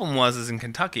problem is in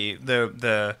Kentucky,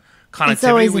 the connectivity... It's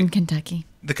always in Kentucky.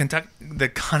 The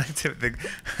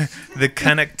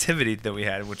connectivity that we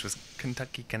had, which was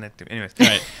Kentucky connectivity, anyways,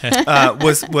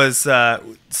 was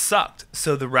sucked.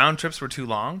 So the round trips were too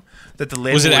long. That the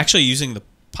label was it actually using the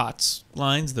POTS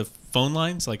lines, the phone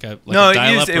lines, like a no?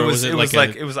 dial-up, It was T1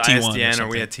 ISDN or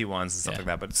we had T1s and stuff like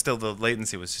that. But still, the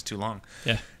latency was just too long.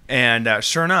 Yeah. And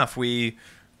sure enough, we'd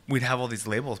have all these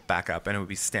labels back up, and it would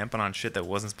be stamping on shit that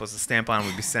wasn't supposed to stamp on.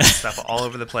 We'd be sending stuff all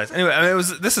over the place. Anyway, I mean,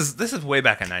 this is way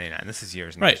back in '99. This is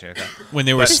years and right years ago. when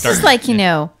they were This starting. is like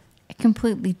a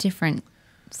completely different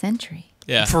century.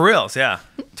 Yeah. For reals, yeah.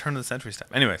 Turn of the century stuff.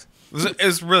 Anyways, it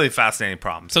was really fascinating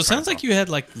problem. So it sounds like you had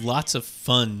like lots of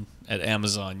fun at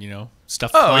Amazon,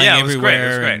 stuff Oh, flying yeah, it was great, everywhere, it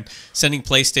was great. and sending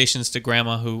PlayStations to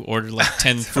Grandma who ordered like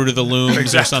 10 Fruit of the Looms or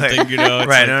Exactly. something, It's right?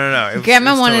 like- No. It was,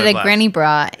 Grandma it was wanted totally a blast. granny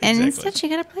bra, and Exactly. instead she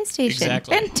got a PlayStation.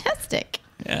 Exactly. Fantastic.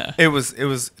 Yeah. It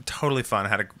was totally fun.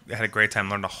 Had a great time.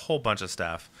 Learned a whole bunch of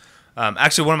stuff.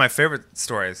 Actually, one of my favorite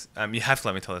stories. You have to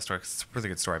let me tell this story because it's a really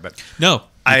good story. But No, you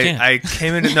can't. I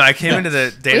came into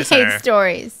the data We center, hate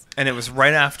stories. and it was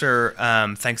right after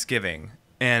Thanksgiving.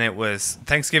 And it was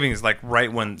Thanksgiving is like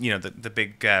right when the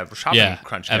big shopping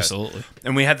crunch goes. absolutely.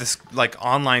 And we had this like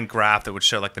online graph that would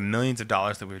show like the millions of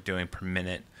dollars that we were doing per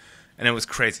minute, and it was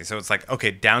crazy. So it's like,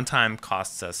 okay, downtime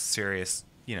costs us serious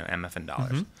MFN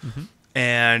dollars.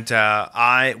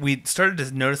 And we started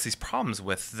to notice these problems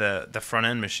with the front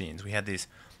end machines. We had these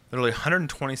literally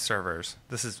 120 servers.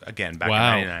 This is again back in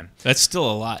 '99. That's still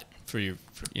a lot for you.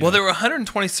 Well, there were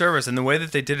 120 servers, and the way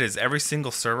that they did it is every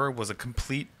single server was a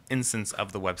complete instance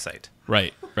of the website.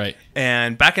 Right.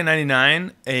 And back in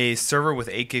 '99, a server with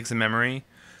 8 gigs of memory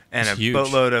and That's a huge.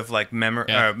 boatload of like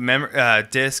Yeah.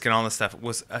 disk and all this stuff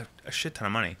was a shit ton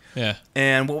of money. Yeah.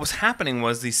 And what was happening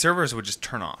was these servers would just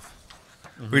turn off.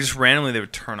 We just randomly they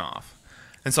would turn off.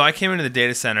 And so I came into the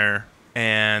data center,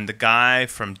 and the guy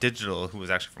from Digital, who was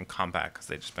actually from Compaq, because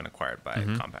they'd just been acquired by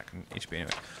Compaq and HP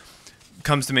anyway,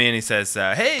 comes to me and he says,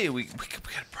 "Hey, we got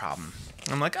a problem."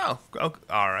 And I'm like, "Oh,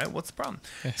 all right. What's the problem?"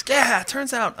 He's like, "Yeah, it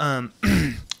turns out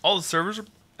all the servers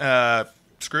are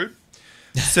screwed.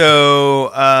 So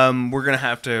we're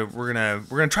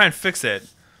gonna try and fix it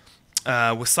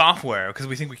with software because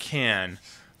we think we can,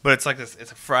 but it's like this.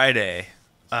 It's a Friday,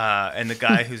 and the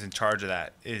guy who's in charge of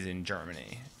that is in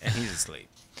Germany, and he's asleep.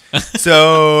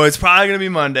 So it's probably gonna be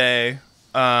Monday."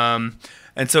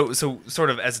 And so sort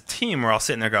of as a team, we're all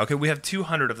sitting there going, okay, we have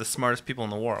 200 of the smartest people in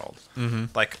the world,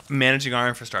 like managing our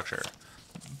infrastructure,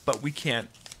 but we can't.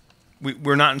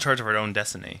 We're not in charge of our own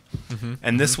destiny.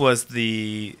 And this was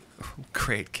the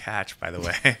great catch, by the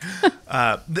way.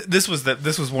 This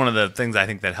was one of the things I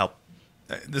think that helped.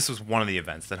 This was one of the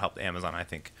events that helped Amazon, I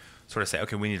think, sort of say,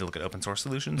 okay, we need to look at open source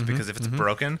solutions because if it's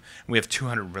broken, and we have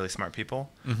 200 really smart people,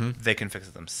 they can fix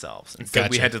it themselves. Instead,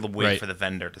 we had to wait for the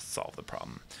vendor to solve the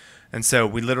problem. And so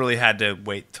we literally had to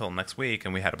wait till next week,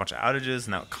 and we had a bunch of outages,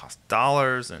 and that would cost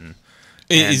dollars. And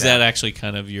Is that actually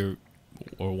kind of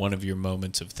one of your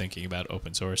moments of thinking about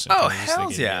open source? And Oh, kind of just hells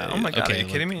thinking, yeah. Oh my God, are you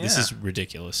kidding me? This Yeah. is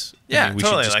ridiculous. yeah, I mean, we should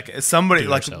totally. just Like somebody, do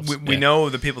it like ourselves. we Yeah. know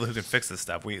the people who can fix this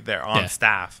stuff. They're on Yeah.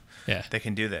 staff. Yeah. They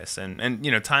can do this, and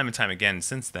time and time again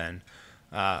since then,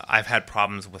 I've had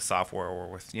problems with software or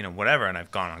with whatever, and I've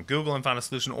gone on Google and found a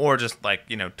solution, or just like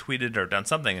tweeted or done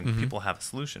something, and people have a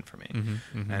solution for me.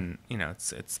 And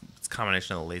it's a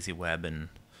combination of the lazy web and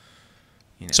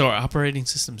So are operating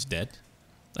systems dead?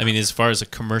 I mean, as far as a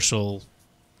commercial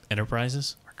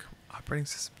enterprises, operating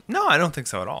system. No, I don't think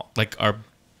so at all. like our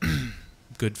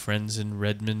good friends in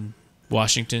Redmond,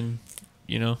 Washington,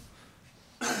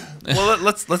 Well,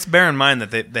 let's bear in mind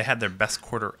that they had their best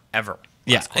quarter ever.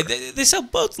 Yeah, they sell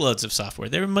boatloads of software.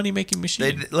 They're a money-making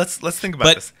machine. Let's think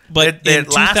about this. But They in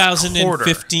last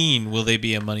 2015, will they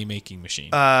be a money-making machine?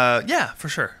 Yeah, for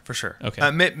sure.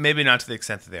 Okay. Maybe not to the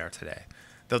extent that they are today.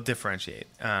 They'll differentiate.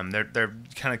 They're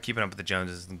kind of keeping up with the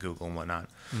Joneses and Google and whatnot.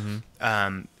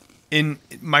 Mm-hmm. In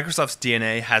Microsoft's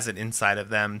DNA has it inside of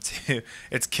them to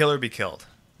it's kill or be killed.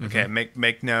 Okay,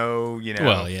 make no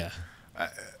Well, yeah.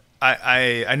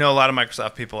 I know a lot of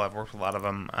Microsoft people. I've worked with a lot of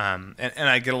them, and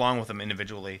I get along with them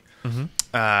individually.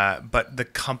 But the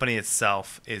company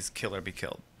itself is kill or be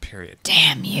killed. Period.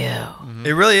 Damn you.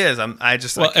 It really is.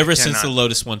 Ever since the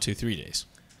Lotus 1-2-3 days,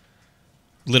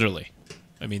 literally.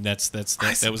 I mean, that was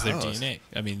their DNA.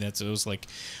 I mean, it was like,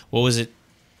 what was it?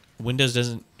 Windows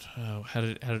doesn't. How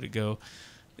did it go?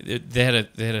 They had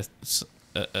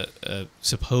a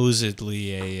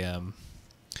supposedly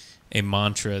a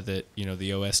mantra that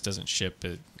the OS doesn't ship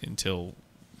until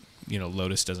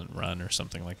Lotus doesn't run or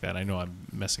something like that. I know I'm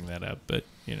messing that up, but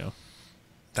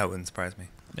that wouldn't surprise me.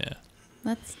 Yeah.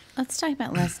 Let's talk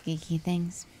about less geeky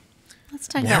things. Let's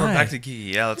talk Yeah, about we're back to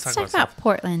geeky. Yeah, let's talk about stuff.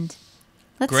 Portland.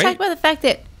 Let's Great. talk about the fact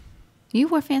that you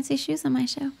wore fancy shoes on my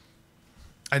show.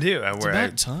 I do. It's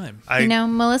about time.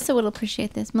 Melissa would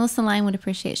appreciate this. Melissa Lyon would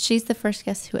appreciate it. She's the first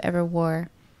guest who ever wore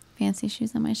fancy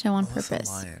shoes on my show on purpose.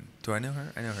 Lyon. Do I know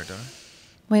her? I know her, don't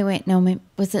I? Wait. No,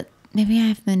 maybe I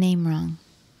have the name wrong.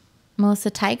 Melissa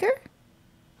Tiger?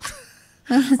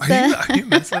 Are you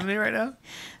messing with me right now?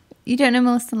 You don't know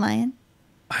Melissa Lyon?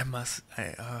 I'm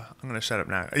going to shut up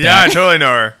now. Yeah, I totally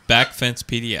know her. Back Fence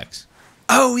PDX.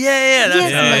 Oh, yeah.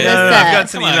 Melissa. I've got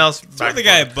some emails. Throw the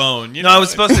guy a bone. I was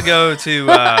supposed to go to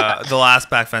the last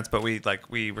Back Fence, but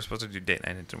we were supposed to do date night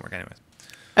and it didn't work anyways.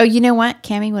 Oh, you know what?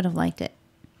 Cami would have liked it.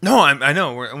 No, I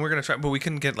know. We're going to try, but we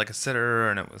couldn't get a sitter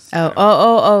and it was...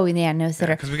 Yeah, no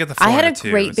sitter. Because we get the I had a 4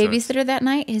 great so babysitter that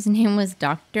night. His name was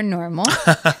Dr. Normal.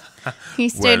 He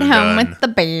stayed home with the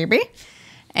baby.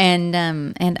 And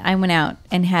I went out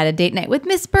and had a date night with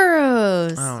Miss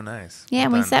Burroughs. Oh, nice. Yeah,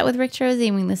 Well we done. sat with Rick Trozy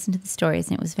and we listened to the stories,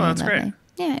 and it was very that's lovely. great.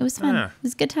 Yeah, it was fun. Yeah. It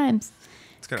was good times.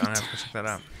 It's good. I'll have to check that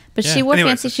out. But Yeah. she wore Anyway,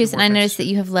 fancy so she shoes, and wore I fancy noticed that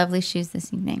you have lovely shoes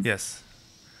this evening. Yes.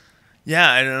 Yeah,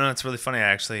 I don't know. It's really funny. I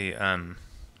actually, I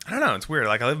don't know. It's weird.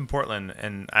 I live in Portland,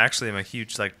 and I actually am a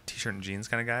huge t-shirt and jeans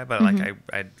kind of guy. But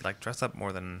I dress up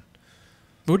more than.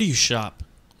 Where do you shop?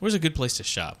 Where's a good place to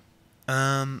shop? That's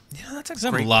a Because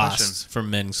I'm great lost question. for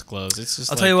men's clothes. It's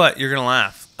just. I'll tell you what. You're gonna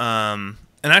laugh. And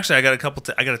actually, I got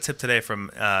I got a tip today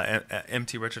from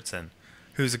MT Richardson,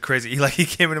 who's a crazy. He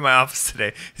came into my office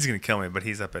today. He's gonna kill me, but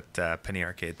he's up at Penny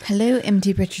Arcade. Hello,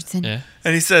 M.D. Richardson. Yeah.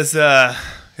 And he says,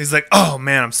 he's like, "Oh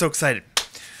man, I'm so excited.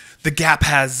 The Gap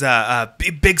has a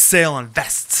big sale on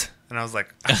vests." And I was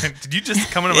like, "Did you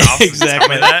just come into my office and tell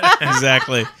me that?"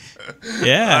 Exactly.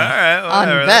 Yeah. All right,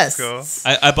 whatever, On that's vests.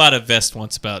 cool. I bought a vest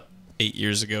once about 8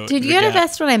 years ago. Dude, at you the had a Gap.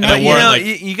 vest when I And met I you. wore it You know,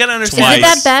 like you gotta Is understand. twice. it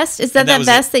that vest? Is that And that that was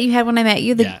vest that you had when I met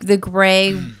you? Yeah. The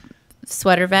gray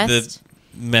sweater vest?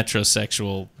 the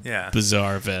metrosexual Yeah.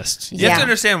 bizarre vest. You have Yeah. to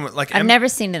understand, I've never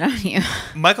seen it on you.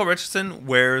 Michael Richardson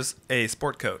wears a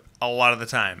sport coat a lot of the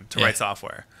time to Yeah. write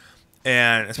software,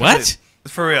 and especially- What?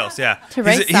 For reals, yeah. To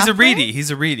write he's a software? reedy. He's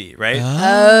a reedy, right?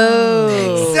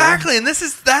 Oh. Exactly, and that's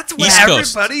what East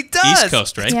Coast. everybody does. East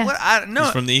Coast, right? Yeah. No,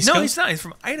 He's from the East no, Coast? he's not. He's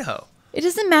from Idaho. It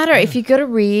doesn't matter. If you go to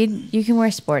Reed, you can wear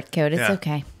a sport coat. It's Yeah.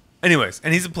 okay. Anyways,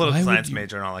 and he's a political Why would science you-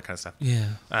 major and all that kind of stuff. Yeah.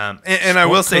 And I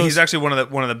will say Sport he's coats. actually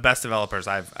one of the best developers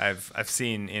I've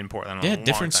seen in Portland. in a Yeah, long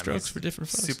different time. strokes He's for different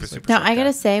folks. Super, It's like- super. Now, sharp I guy.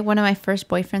 gotta say, one of my first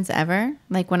boyfriends ever,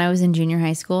 when I was in junior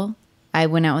high school, I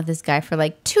went out with this guy for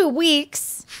 2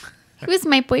 weeks. He was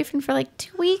my boyfriend for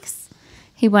 2 weeks.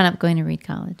 He wound up going to Reed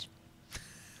College.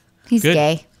 He's Good.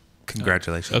 gay.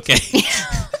 Congratulations. Okay.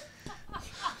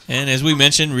 And as we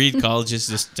mentioned, Reed College is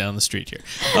just down the street here.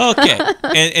 Okay.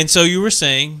 And so you were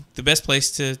saying the best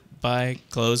place to buy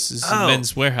clothes is a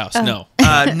Men's Warehouse. No.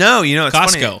 No, it's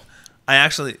Costco. funny. I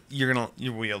actually, you'll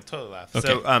totally laugh. Okay.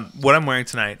 So, what I'm wearing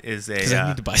tonight is Because I a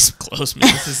need to buy some clothes,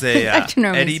 man. this is a Back to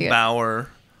normal Eddie too. Bauer.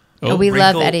 Oh, we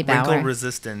love Eddie Wrinkle Bauer.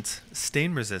 resistant,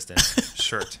 stain resistant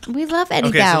shirt. We love Eddie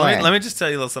Okay, Bauer. so let me just tell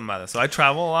you a little something about this. So I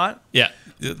travel a lot, Yeah.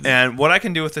 and what I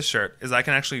can do with this shirt is I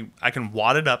can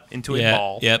wad it up into a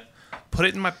ball, Yep. put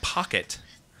it in my pocket,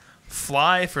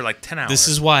 fly for 10 hours. This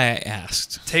is why I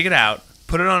asked. Take it out,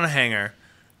 put it on a hanger,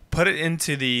 put it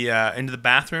into the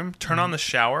bathroom, turn on the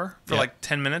shower for Yeah.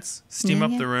 10 minutes, steam Yeah,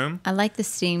 up yeah. the room. I like the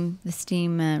steam,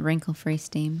 wrinkle-free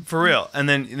steam. For real. And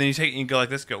then you take it and you go like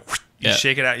this, go, you Yeah.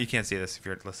 shake it out. You can't see this if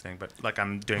you're listening, but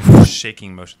I'm doing a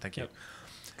shaking motion. Thank you.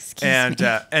 Excuse And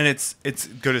me. and it's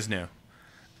good as new.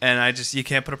 And you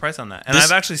can't put a price on that. And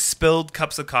I've actually spilled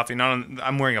cups of coffee.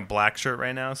 I'm wearing a black shirt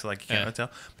right now, so like you can't really tell.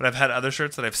 But I've had other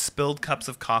shirts that I've spilled cups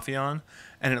of coffee on,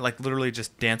 and it like literally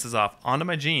just dances off onto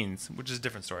my jeans, which is a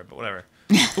different story, but whatever.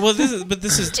 Well,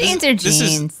 this is Jeans are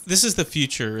jeans. This is the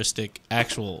futuristic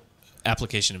actual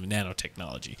application of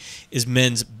nanotechnology. Is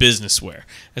men's business wear.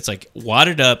 It's like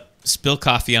wadded up, spill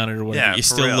coffee on it or whatever. Yeah, you for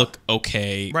still real. look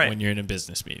okay Right. when you're in a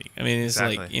business meeting. I mean, it's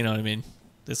Exactly. like, you know what I mean?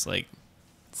 It's like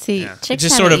See, Yeah. chicks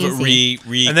just have sort it of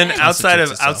easy. And then outside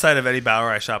constitutes itself. of Eddie Bauer,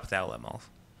 I shop at the outlet malls.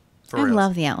 For I real.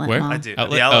 love the outlet Where? mall. I do. Outlet?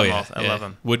 The outlet Oh, yeah, malls. I yeah. love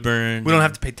them. Woodburn. We don't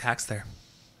have to pay tax there.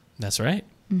 That's right.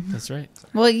 Mm-hmm. That's right.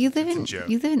 Well, you live It's a in joke.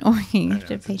 Oregon. You I have know,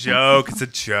 to it's pay a taxes. joke. It's a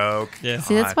joke. Yeah.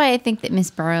 See, that's why I think that Miss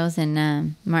Burrows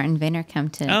and Martin Vayner come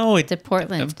to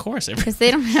Portland. Of course. Because they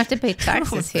don't have to pay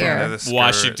taxes Yeah, they're here. the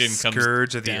Washington comes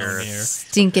scourge of the down earth. here.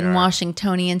 Stinking Yeah.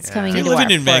 Washingtonians Yeah. coming If into you're our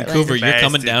living in Portland. Vancouver, you're Best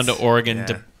coming down to it's- Oregon yeah.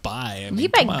 to buy. I mean, You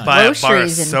buy come on. Buy a bar of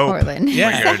groceries in soap. Portland. Yeah.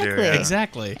 What you gotta do, Exactly. yeah.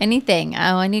 Exactly. Anything.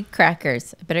 Oh, I need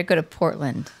crackers. I better go to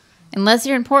Portland. Unless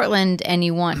you're in Portland and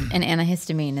you want an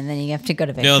antihistamine, and then you have to go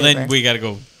to No, Vancouver. then we got to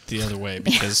go the other way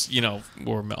because,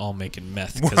 we're all making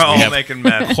meth. 'cause We're all we have making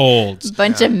meth. colds.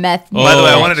 bunch of meth. By the way,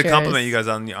 I wanted to manufacturers. compliment you guys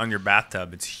on your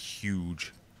bathtub. It's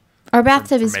huge. Our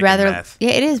bathtub for is making rather. meth.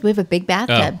 Yeah, it is. We have a big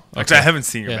bathtub. Oh, Actually, I okay. haven't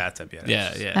seen your Yeah. bathtub yet.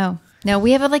 Yeah. Oh no,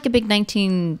 we have like a big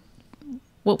 40s.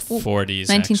 1940s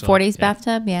actually.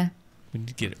 bathtub. Yeah, We need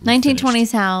to get it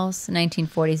 1920s house,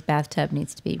 1940s bathtub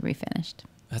needs to be refinished.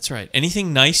 That's right.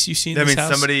 Anything nice you see in I this mean,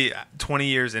 house? somebody 20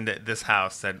 years into this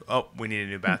house said, "Oh, we need a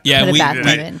new bathtub." Yeah, Put a we bathtub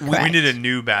we, in. we Correct. need a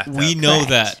new bathtub. we know Correct.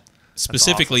 that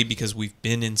specifically because we've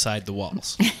been inside the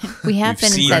walls. We have We've been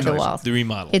seen inside the walls. The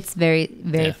remodel. It's very,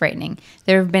 very Yeah. frightening.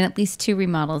 There have been at least 2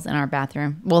 remodels in our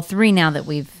bathroom. Well, 3 now that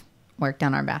we've worked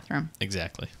on our bathroom.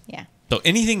 Exactly. Yeah. So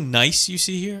anything nice you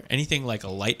see here, anything like a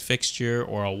light fixture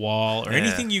or a wall or Yeah.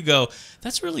 anything you go,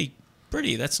 that's really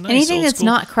pretty. That's nice. Anything old that's school.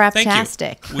 not Thank you.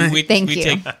 craptastic. We Thank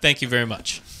you. Thank you very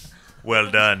much. Well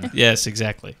done. Yes,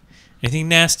 exactly. Anything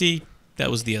nasty, that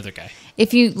was the other guy.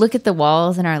 If you look at the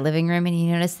walls in our living room and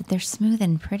you notice that they're smooth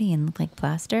and pretty and look like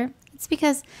plaster, it's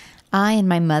because I and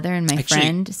my mother and my Actually-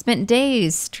 friend spent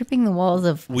days stripping the walls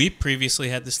of, We previously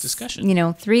had this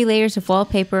discussion. 3 layers of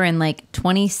wallpaper and like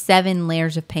 27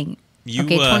 layers of paint. You,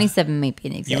 okay, 27 may be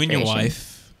an You exaggeration. and your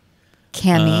wife.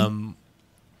 Cami.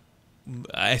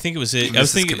 I think it was it. I Mrs.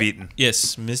 was thinking, Kveton.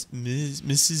 yes,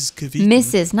 Mrs. Kveton.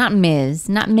 Mrs., not Ms.,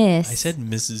 not Miss. I said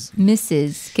Mrs.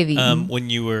 Mrs. Kveton. When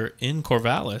you were in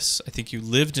Corvallis, I think you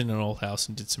lived in an old house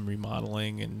and did some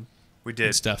remodeling and, We and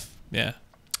did. stuff. Yeah.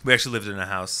 We actually lived in a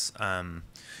house.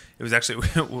 It was actually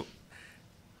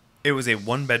it was a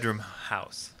 1-bedroom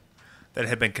house that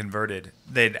had been converted.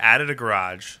 They'd added a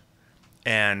garage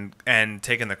and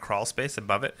taken the crawl space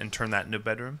above it and turned that into a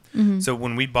bedroom. Mm-hmm. So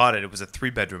when we bought it, it was a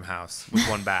 3-bedroom house with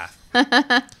 1 bath,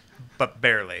 but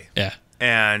barely. Yeah.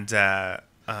 And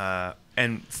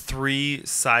 3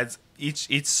 sides,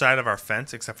 each side of our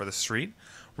fence except for the street,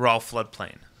 were all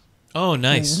floodplain. Oh,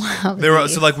 nice. Wow. They were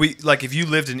so like if you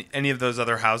lived in any of those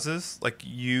other houses, like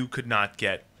you could not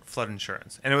get flood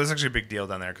insurance, and it was actually a big deal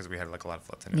down there because we had like a lot of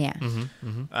floods in it. Yeah.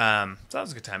 So that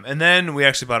was a good time. And then we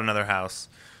actually bought another house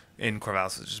in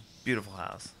Corvallis, which is a beautiful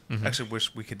house. I actually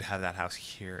wish we could have that house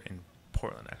here in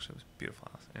Portland. Actually, it was a beautiful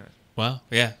house. Anyways, Wow.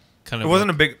 Yeah. Kind it of. wasn't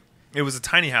a big. It was a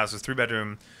tiny house. It was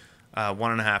 3-bedroom,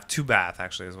 1.5, 2-bath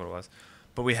actually is what it was.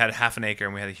 But we had half an acre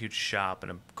and we had a huge shop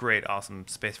and a great, awesome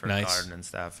space for a Nice. garden and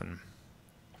stuff, and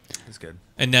it was good.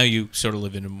 And now you sort of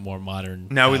live in a more modern.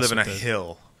 Now we house live in a with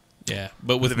hill. Yeah,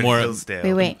 but We with live in more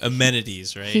Hillsdale. Wait.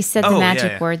 amenities, right? He said Oh, the yeah,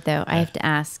 magic yeah. word, though. I have to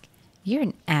ask. You're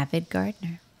an avid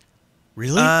gardener.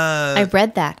 Really? I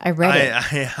read that. I read it.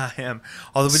 I am.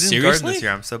 Although we didn't garden Seriously? this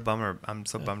year, I'm so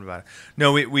bummed about it.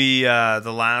 No, we our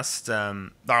last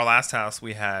house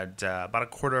we had about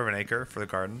 1/4 of an acre for the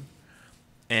garden,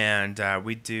 and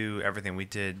we do everything. We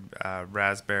did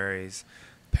raspberries,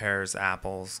 pears,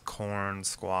 apples, corn,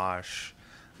 squash,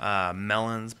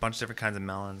 melons, bunch of different kinds of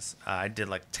melons. I did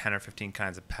like 10 or 15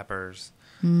 kinds of peppers,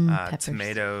 Peppers.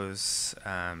 tomatoes,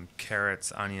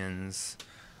 carrots, onions.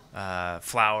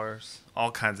 Flowers,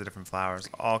 all kinds of different flowers,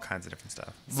 all kinds of different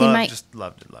stuff. See, my- Just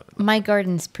loved it. My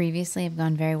gardens previously have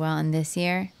gone very well, and this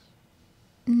year,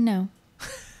 no.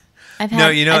 I've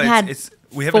had, I've had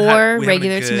we haven't 4 had- we haven't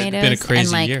regular a good- tomatoes Been a crazy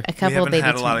and like year. a We couple haven't baby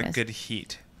had a lot tomatoes. of good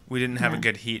heat. We didn't have a No.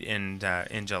 good heat in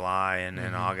July and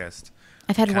in August.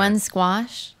 I've had kinda- 1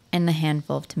 squash and a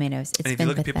handful of tomatoes. It's And if been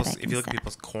you look at pathetic people's, if and you look at sad.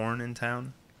 people's corn in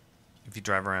town, if you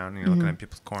drive around and you're looking at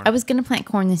people's corn, I was going to plant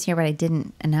corn this year, but I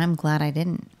didn't, and I'm glad I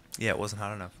didn't. yeah, it wasn't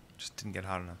hot enough. Just didn't get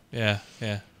hot enough. yeah.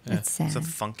 It's sad. It's a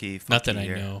funky Not that I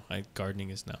year. know. Gardening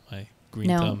is not my green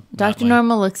No, thumb. Dr.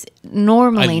 Normal looks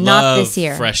normally, I not love this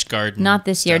year. fresh garden. Not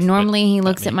this year. stuff, Normally, but he not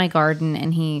looks at me. my garden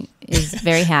and he is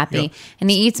very happy. And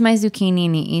he eats my zucchini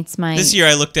and he eats my. This year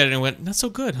I looked at it and went, not so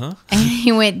good, huh? And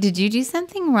he went, "Did you do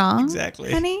something wrong?"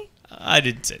 Exactly. honey. I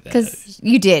didn't say that. Because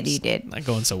you did. You did. Not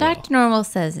going so well. Dr. Normal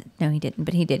says no, he didn't,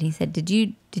 but he did. He said, "Did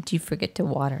you forget to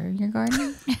water your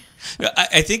garden?"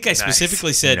 I think I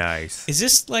specifically said, Nice. is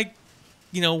this like,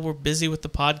 we're busy with the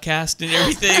podcast and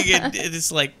everything, and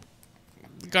it's like,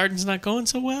 the garden's not going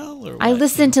so well? Or what? I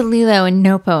listened to Lilo and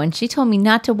Nopo, and she told me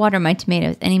not to water my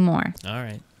tomatoes anymore. All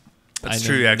right. That's I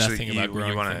know true. Actually, nothing you about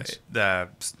growing want things. to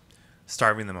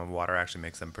starving them of water actually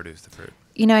makes them produce the fruit.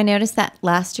 I noticed that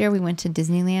last year we went to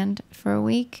Disneyland for a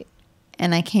week,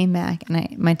 and I came back,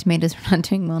 and my tomatoes were not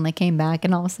doing well, and I came back,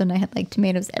 and all of a sudden I had like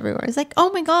tomatoes everywhere. It's like,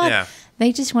 oh my god, Yeah.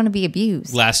 they just want to be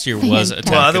abused. Last year was a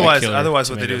Fantastic. Well, total killer otherwise,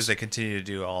 what they do tomatoes. is they continue to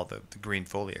do all the green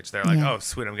foliage. They're like, Yeah. oh,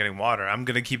 sweet, I'm getting water. I'm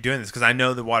going to keep doing this because I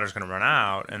know the water's going to run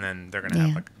out, and then they're going to Yeah.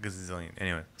 have like a gazillion.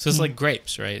 Anyway, So it's like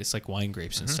grapes, right? It's like wine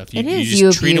grapes and stuff. You, It is. You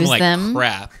You just treat them abuse like them.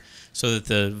 crap so that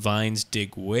the vines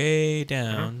dig way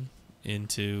down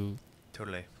into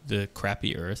totally. the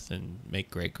crappy earth and make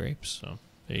great grapes. So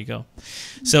there you go.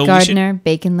 So we should Gardener,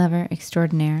 bacon lover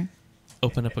extraordinaire.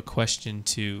 open up a question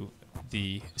to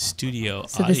the studio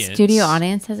So audience. the studio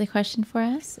audience has a question for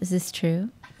us. Is this true?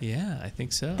 Yeah, I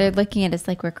think so. They're looking at us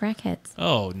like we're crackheads.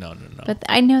 Oh, no. But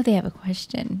I know they have a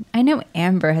question. I know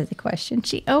Amber has a question.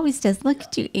 She always does. Look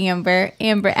at you, Amber.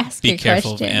 Amber, ask Be your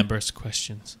careful question. of Amber's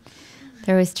questions.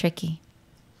 They're always tricky.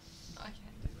 I can't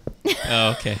do it.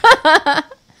 Oh, okay.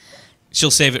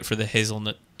 She'll save it for the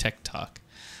Hazelnut Tech Talk.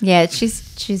 Yeah,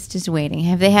 she's just waiting.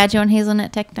 Have they had you on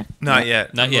Hazelnut Tech Talk? Not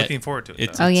yet. Not I'm yet. looking forward to it.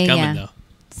 It's, though. Oh, it's yeah, coming, yeah. though.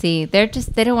 See, they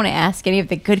don't want to ask any of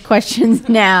the good questions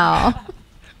now.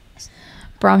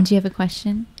 Brom, do you have a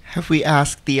question? Have we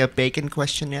asked the bacon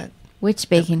question yet? Which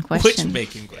bacon question? Which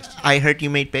bacon question? I heard you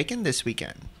made bacon this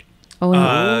weekend.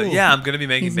 Oh, Yeah, I'm going to be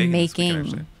making he's bacon this weekend,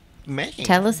 making. actually. Making.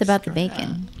 Tell us about the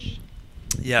bacon.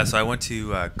 Yeah, so I went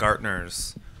to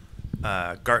Gartner's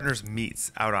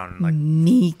Meats out on like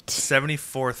Meat.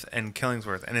 74th and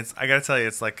Killingsworth, and I gotta tell you,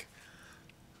 it's like,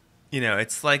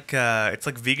 it's like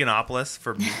Veganopolis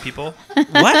for meat people.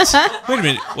 What? Wait a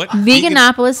minute. What?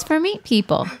 Veganopolis for meat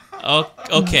people. Oh,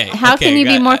 okay. How okay, can you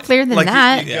be got more it. clear than Like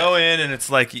that? you go in and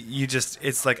it's like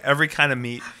it's like every kind of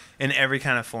meat in every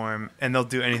kind of form, and they'll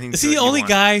do anything. Is to he it the you only want.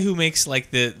 guy who makes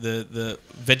like the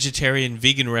vegetarian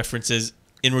vegan references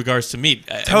in regards to meat?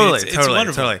 I mean, Totally, it's totally,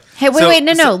 wonderful. totally. Hey, wait, So- wait,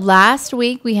 no. so- Last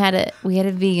week we had a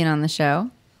vegan on the show,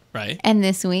 Right? and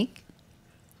this week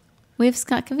we have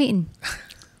Scott Kveton.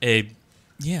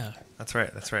 Yeah. That's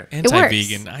right. That's right.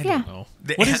 Anti-vegan. I Yeah. don't know.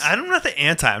 I'm not the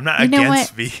anti. I'm not You know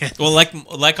against what? vegan. Well, like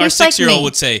our He's like 6-year-old me.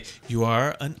 would say, you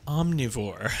are an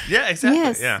omnivore. Yeah, exactly.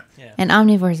 Yes. Yeah. And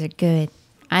omnivores are good.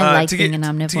 I like to being gi- an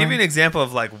omnivore. To give you an example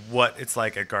of like what it's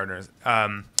like at Gardner's,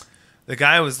 the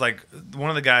guy was like one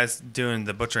of the guys doing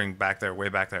the butchering back there, way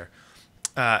back there.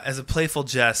 As a playful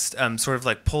jest, sort of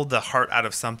like pulled the heart out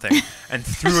of something and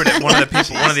threw it at one of the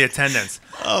people, one of the attendants.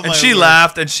 Oh, and my she word.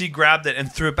 laughed and she grabbed it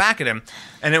and threw it back at him.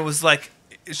 And it was like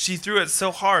she threw it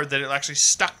so hard that it actually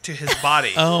stuck to his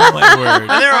body. Oh, my word. And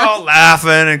they were all laughing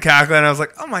and cackling. And I was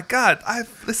like, oh my god,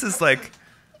 this is like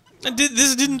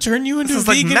This didn't turn you into this a is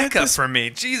like vegan at Mecca this for me.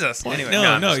 Jesus. point? Anyway, No,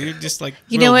 I'm just you're kidding. just like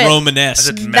You real know what? Romanesque.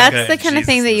 I said That's Mecca the and kind of Jesus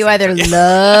thing that at the you same either time.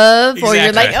 love or you're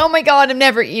Exactly. like, oh my god, I'm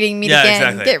never eating meat Yeah, again.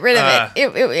 exactly. Get rid of it.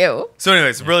 Ew, ew, ew. So,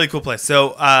 anyways, really cool place.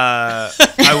 So, I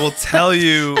will tell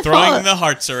you. Throwing the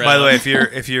hearts around. By the way,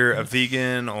 if you're a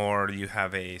vegan or you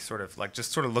have a sort of like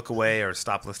just sort of look away or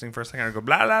stop listening for a second and go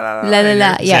blah blah blah La la and la.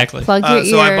 you're- Yeah, Exactly. plug your ears.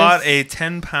 So I bought a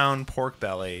 10-pound pork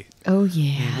belly, Oh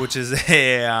yeah. which is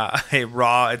a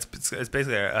raw. It's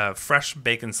basically a fresh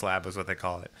bacon slab is what they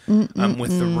call it,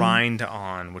 with the rind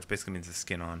on, which basically means the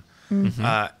skin on.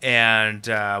 And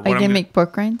Are what you I'm gonna make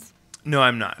pork rinds? no,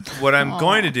 I'm not. What I'm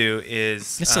going to do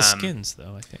is It's the skins,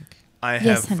 though, I think. I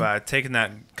Yes, have honey. taken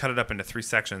that, cut it up into 3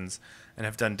 sections, and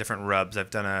have done different rubs.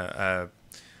 I've done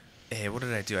what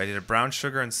did I do? I did a brown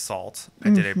sugar and salt. I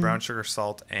did a brown sugar,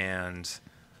 salt, and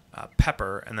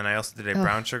pepper, and then I also did a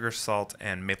brown sugar, salt,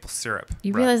 and maple syrup.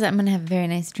 You rub. realize I'm gonna have very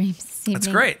nice dreams this evening. That's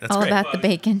great. That's all great. about the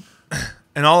bacon.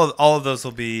 And all of those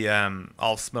will be.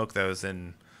 I'll smoke those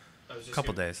in a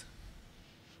couple days.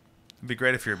 It'd be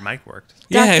great if your mic worked.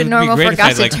 Dr. it would be Normal great if forgot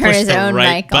I'd, to like, turn push his the own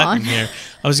right mic button on. Here.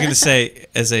 I was going to say,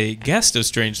 as a guest of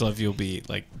StrangeLove, you'll be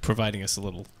like providing us a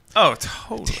little Oh,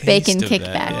 totally. Bacon taste of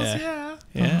kickbacks. that. Yeah.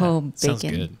 Yeah. Oh, Sounds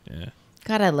bacon. good. Yeah.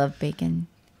 God, I love bacon.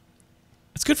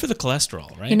 It's good for the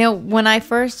cholesterol, right? You know,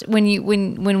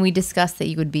 when we discussed that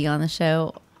you would be on the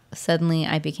show, suddenly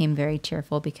I became very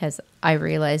cheerful because I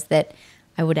realized that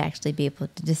I would actually be able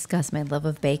to discuss my love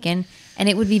of bacon, and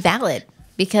it would be valid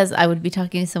because I would be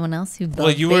talking to someone else who loved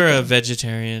Well, you bacon. were a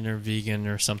vegetarian or vegan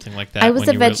or something like that. I was when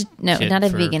a you were no, kid not a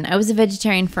for- vegan. I was a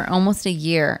vegetarian for almost a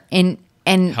year, and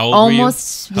How old were you?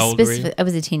 almost How old were you? specific. I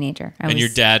was a teenager. And your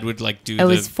dad would like do I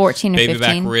was 14 or baby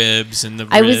 15. back ribs and the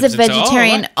I was a ribs and so,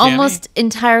 vegetarian look, Cammy. almost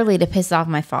entirely to piss off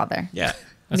my father. Yeah.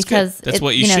 That's Because good. That's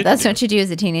what you should that's do. what you do as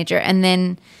a teenager. And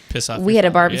then Piss off we your had a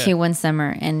father, barbecue yeah. one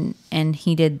summer, and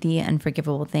he did the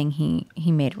unforgivable thing.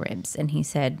 He made ribs, and he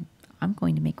said, "I'm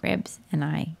going to make ribs," and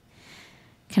I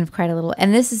kind of cried a little.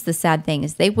 And this is the sad thing: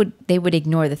 is they would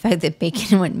ignore the fact that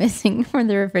bacon went missing from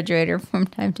the refrigerator from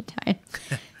time to time.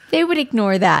 They would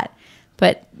ignore that.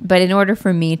 But in order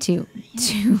for me to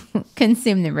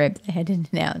consume the ribs, I had to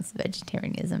denounce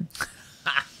vegetarianism.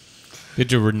 You had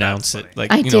to renounce it.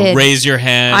 Like, I did. raise your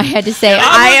hand. I had to say,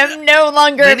 I am no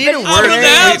longer They a need a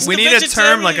vegetarian. word. We need a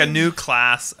term like a new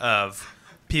class of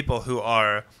people who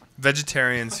are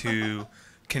vegetarians who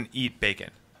can eat bacon,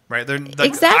 right? They're like,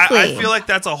 Exactly. I feel like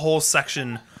that's a whole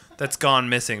section that's gone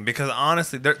missing because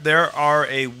honestly, there are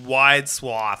a wide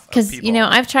swath of Because, people.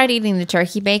 I've tried eating the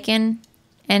turkey bacon,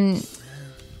 and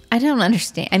I don't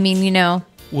understand. I mean,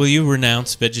 Will you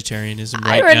renounce vegetarianism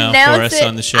I right now for renounce us it.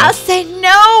 on the show? I'll say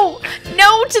no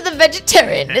to the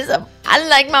vegetarianism. I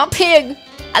like my pig.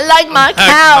 I like my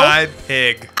cow. my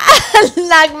pig.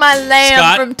 I like my lamb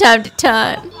Scott? from time to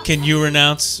time. Can you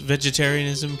renounce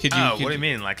vegetarianism? Could you? Oh, could what do you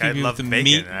mean? Like, I could you love the bacon.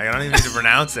 meat? I don't even need to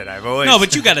renounce it. I've always... No,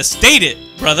 but you got to state it,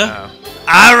 brother.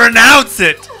 I renounce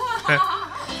it.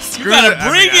 You got to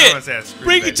bring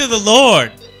Bring it to the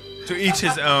Lord. To each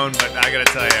his own, but I gotta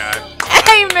tell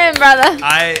you, Amen, brother.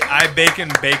 I bacon.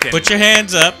 Put your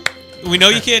hands up. We know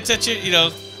you can't touch it,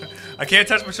 I can't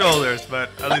touch my shoulders, but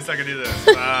at least I can do this.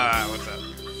 What's up?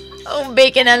 Oh,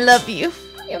 bacon, I love you.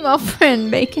 You're my friend,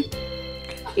 bacon.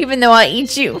 Even though I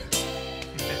eat you.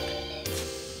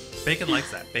 Bacon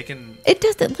likes that. Bacon. It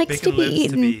does. It likes Bacon to be lives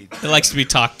eaten. to be. It likes to be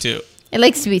talked to. It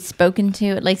likes to be spoken to.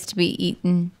 It likes to be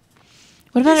eaten.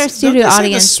 What about our studio Don't they say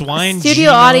audience? The swine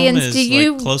Studio genome audience, is do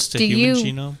you like close to do human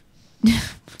you genome?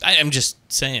 I'm just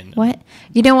saying. what?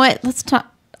 You know what? Let's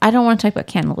talk. I don't want to talk about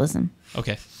cannibalism.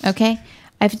 Okay. Okay,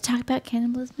 I've talked about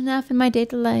cannibalism enough in my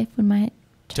daily life when my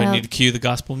Do I child. need to cue the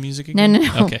gospel music No, again?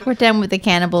 no. Okay. We're done with the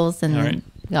cannibals and All the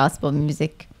right. gospel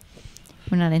music.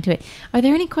 We're not into it. Are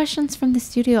there any questions from the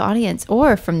studio audience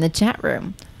or from the chat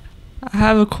room? I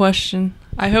have a question.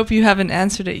 I hope you haven't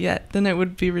answered it yet, then it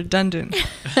would be redundant.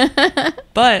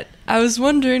 But I was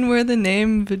wondering where the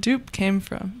name Vidoop came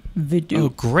from. Oh,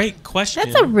 great question.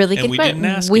 That's a really And good we question.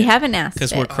 didn't ask We it haven't asked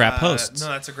because it. we're crap hosts. No,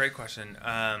 that's a great question.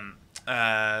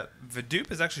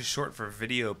 Vidoop is actually short for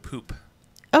video poop.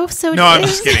 Oh, so No, it I'm is.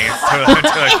 just kidding. It's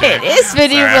totally kidding. It is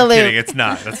video Sorry, I'm loop. kidding. It's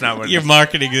not. That's not what it Your is.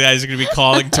 marketing guys are going to be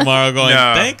calling tomorrow going,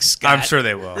 No, thanks, Scott. I'm sure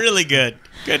they will. Really good.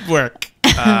 Good work.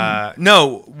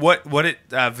 No, what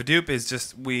Vidoop is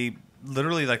just we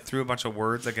literally like threw a bunch of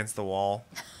words against the wall.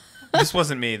 This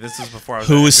wasn't me. This was before I was.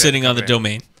 Who at was the sitting on the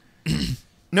company. domain?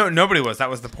 No, nobody was. That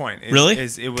was the point. Really?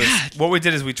 It was what we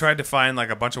did is we tried to find like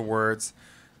a bunch of words,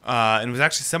 and it was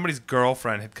actually somebody's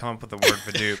girlfriend had come up with the word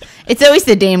Vidoop. It's always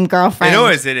the damn girlfriend.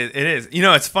 It is. You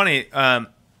know, it's funny. I'm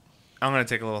gonna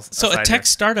take a little. So a aside tech here.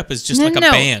 startup is just like a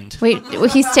band. Wait,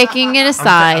 he's taking it I'm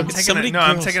aside. taking Somebody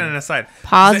I'm girls taking it. it aside.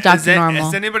 Pause, Does Dr. Normal.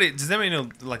 Does anybody know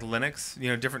like Linux? You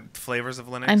know, different flavors of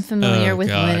Linux. I'm familiar Oh, with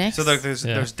God. Linux. So like there's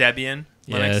Debian. Linux.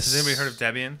 Yes. Has anybody heard of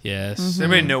Debian? Yes. Mm-hmm. Does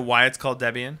anybody know why it's called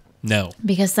Debian? No.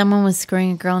 Because someone was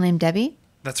screwing a girl named Debbie?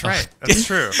 That's right. That's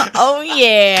true. Oh,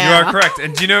 yeah. You are correct.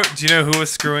 And do you know who was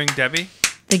screwing Debbie?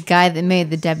 The guy that made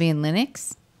the Debian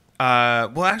Linux?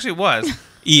 Well, actually, it was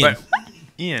Ian. But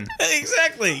Ian.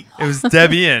 Exactly. It was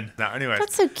Debian. No, anyway.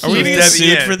 That's so Are Are we cute. going to Debbie get sued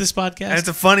Ian. for this podcast? And it's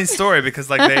a funny story because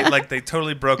they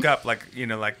totally broke up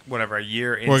whatever a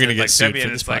year into We're gonna get like sued Debian for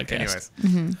is this like podcast.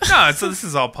 anyways. No, so this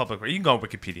is all public. You can go on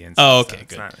Wikipedia and Oh, stuff, okay, so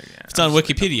good. not- If it's on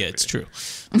Wikipedia, it's true.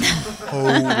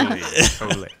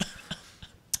 Totally.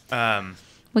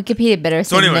 Wikipedia better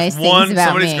So say anyways, nice things about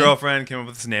somebody's me. girlfriend came up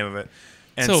with the name of it.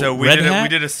 And So, so, Red we Hat?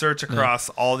 did a search across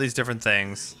all these different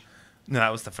things. No,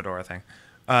 that was the fedora thing.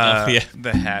 Yeah.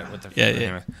 The hat with the Yeah,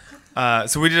 anyway.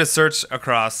 So we did a search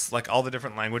across like all the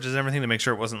different languages and everything to make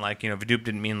sure it wasn't like, Vidoop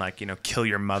didn't mean like, kill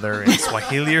your mother in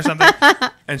Swahili or something.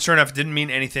 And sure enough, it didn't mean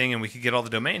anything and we could get all the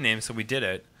domain names, so we did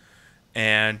it.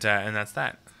 And that's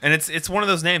that. And it's one of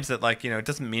those names that like, it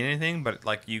doesn't mean anything, but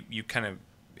like you kind of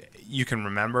you can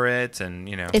remember it and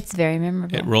It's very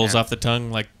memorable. It rolls Yeah. off the tongue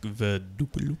like the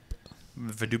doopaloop.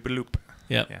 Vidoopaloop.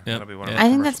 Yep. Yeah, Yep. that'll be one of I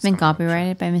think that's been commercials coming up,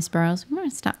 copyrighted by Miss Burrows. We're going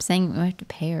to stop saying it. We have to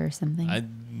pay her or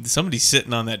something. Somebody's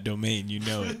sitting on that domain. You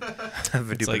know it.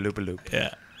 Vidoopaloopaloop.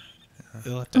 Yeah.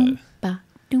 They'll have to. Ba,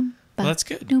 Doom, Well, that's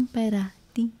good. doom,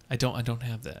 ba-da-dee. I don't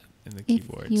have that in the If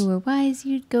keyboards. you were wise,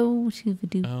 you'd go to the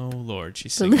doom. Oh Lord,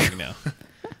 she's singing now.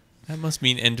 That must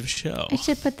mean end of show. I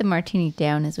should put the martini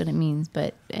down, is what it means,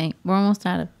 but we're almost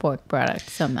out of pork product,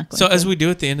 so I'm not going So to. as we do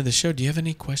at the end of the show, do you have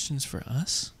any questions for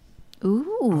us? Ooh.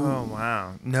 Oh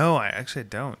wow! No, I actually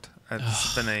don't.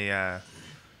 It's been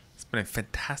a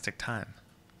fantastic time.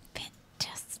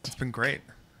 Fantastic. It's been great.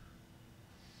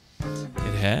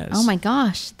 It has. Oh my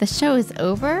gosh, the show is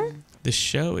over? The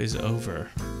show is over.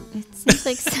 It seems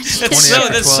like such a...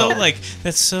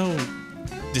 That's so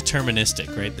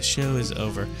deterministic, right? The show is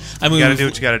over. I mean, You gotta do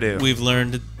what you gotta do. We've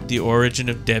learned the origin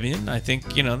of Debian. I think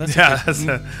that's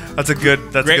That's a good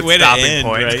great good way to stopping end,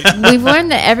 point. right? We've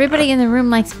learned that everybody in the room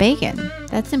likes bacon.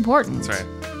 That's important. That's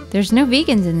right. There's no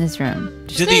vegans in this room.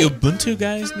 Did the Ubuntu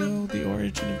guys know the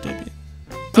origin of Debian?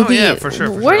 Did Yeah, for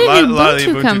sure. Where did a lot of the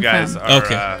Ubuntu Ubuntu come guys from? are.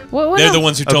 Okay. What They're the else?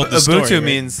 ones who told the story. Ubuntu right?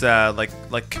 means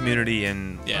like community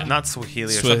in not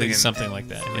Swahili or Swahili, something. something like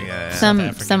that. Yeah.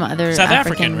 Some other South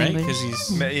African African, right? language. Because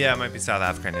he's Yeah, it might be South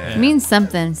African. Yeah. It means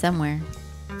something somewhere.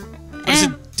 it's a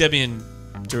Debian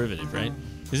derivative, right?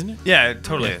 Isn't it? Yeah, it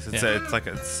totally Yeah, is. yeah. It's like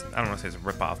I don't want to say it's a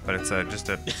ripoff, but it's just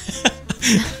a.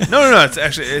 No. It's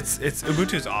actually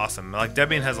Ubuntu is awesome. Like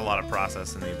Debian has a lot of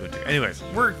process in the Ubuntu. Anyways,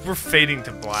 we're fading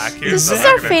to black here. This so is I'm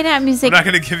not our gonna- fade out music. I'm not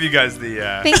going to give you guys the.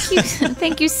 Thank you,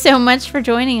 thank you so much for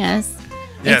joining us.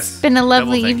 Yes, It's been a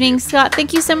lovely double thank evening, you. Scott.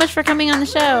 Thank you so much for coming on the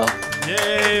show.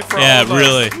 Yay for Yeah, all of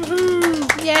us.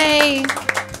 really. Yay!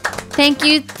 Thank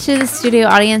you to the studio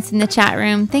audience in the chat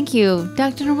room. Thank you,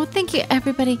 Dr. Normal. Thank you,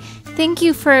 everybody. Thank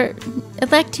you for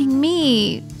electing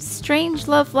me,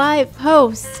 StrangeLove Live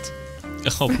host.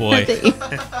 Oh boy.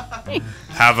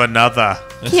 Have another.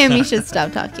 Kim, you should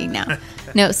stop talking now.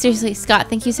 No, seriously, Scott,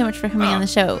 thank you so much for coming on the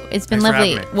show. It's been Thanks for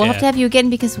lovely. having me. We'll have Yeah. to have you again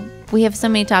because we have so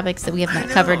many topics that we have not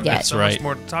covered yet. That's So right. much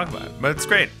more to talk about, but it's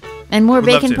great. And more Would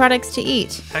love bacon to. products to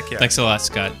eat. Heck yeah. Thanks a lot,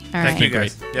 Scott. All Thank right. you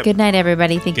Great. guys. Yep. Good night,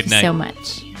 everybody. Thank Good you night. so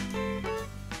much.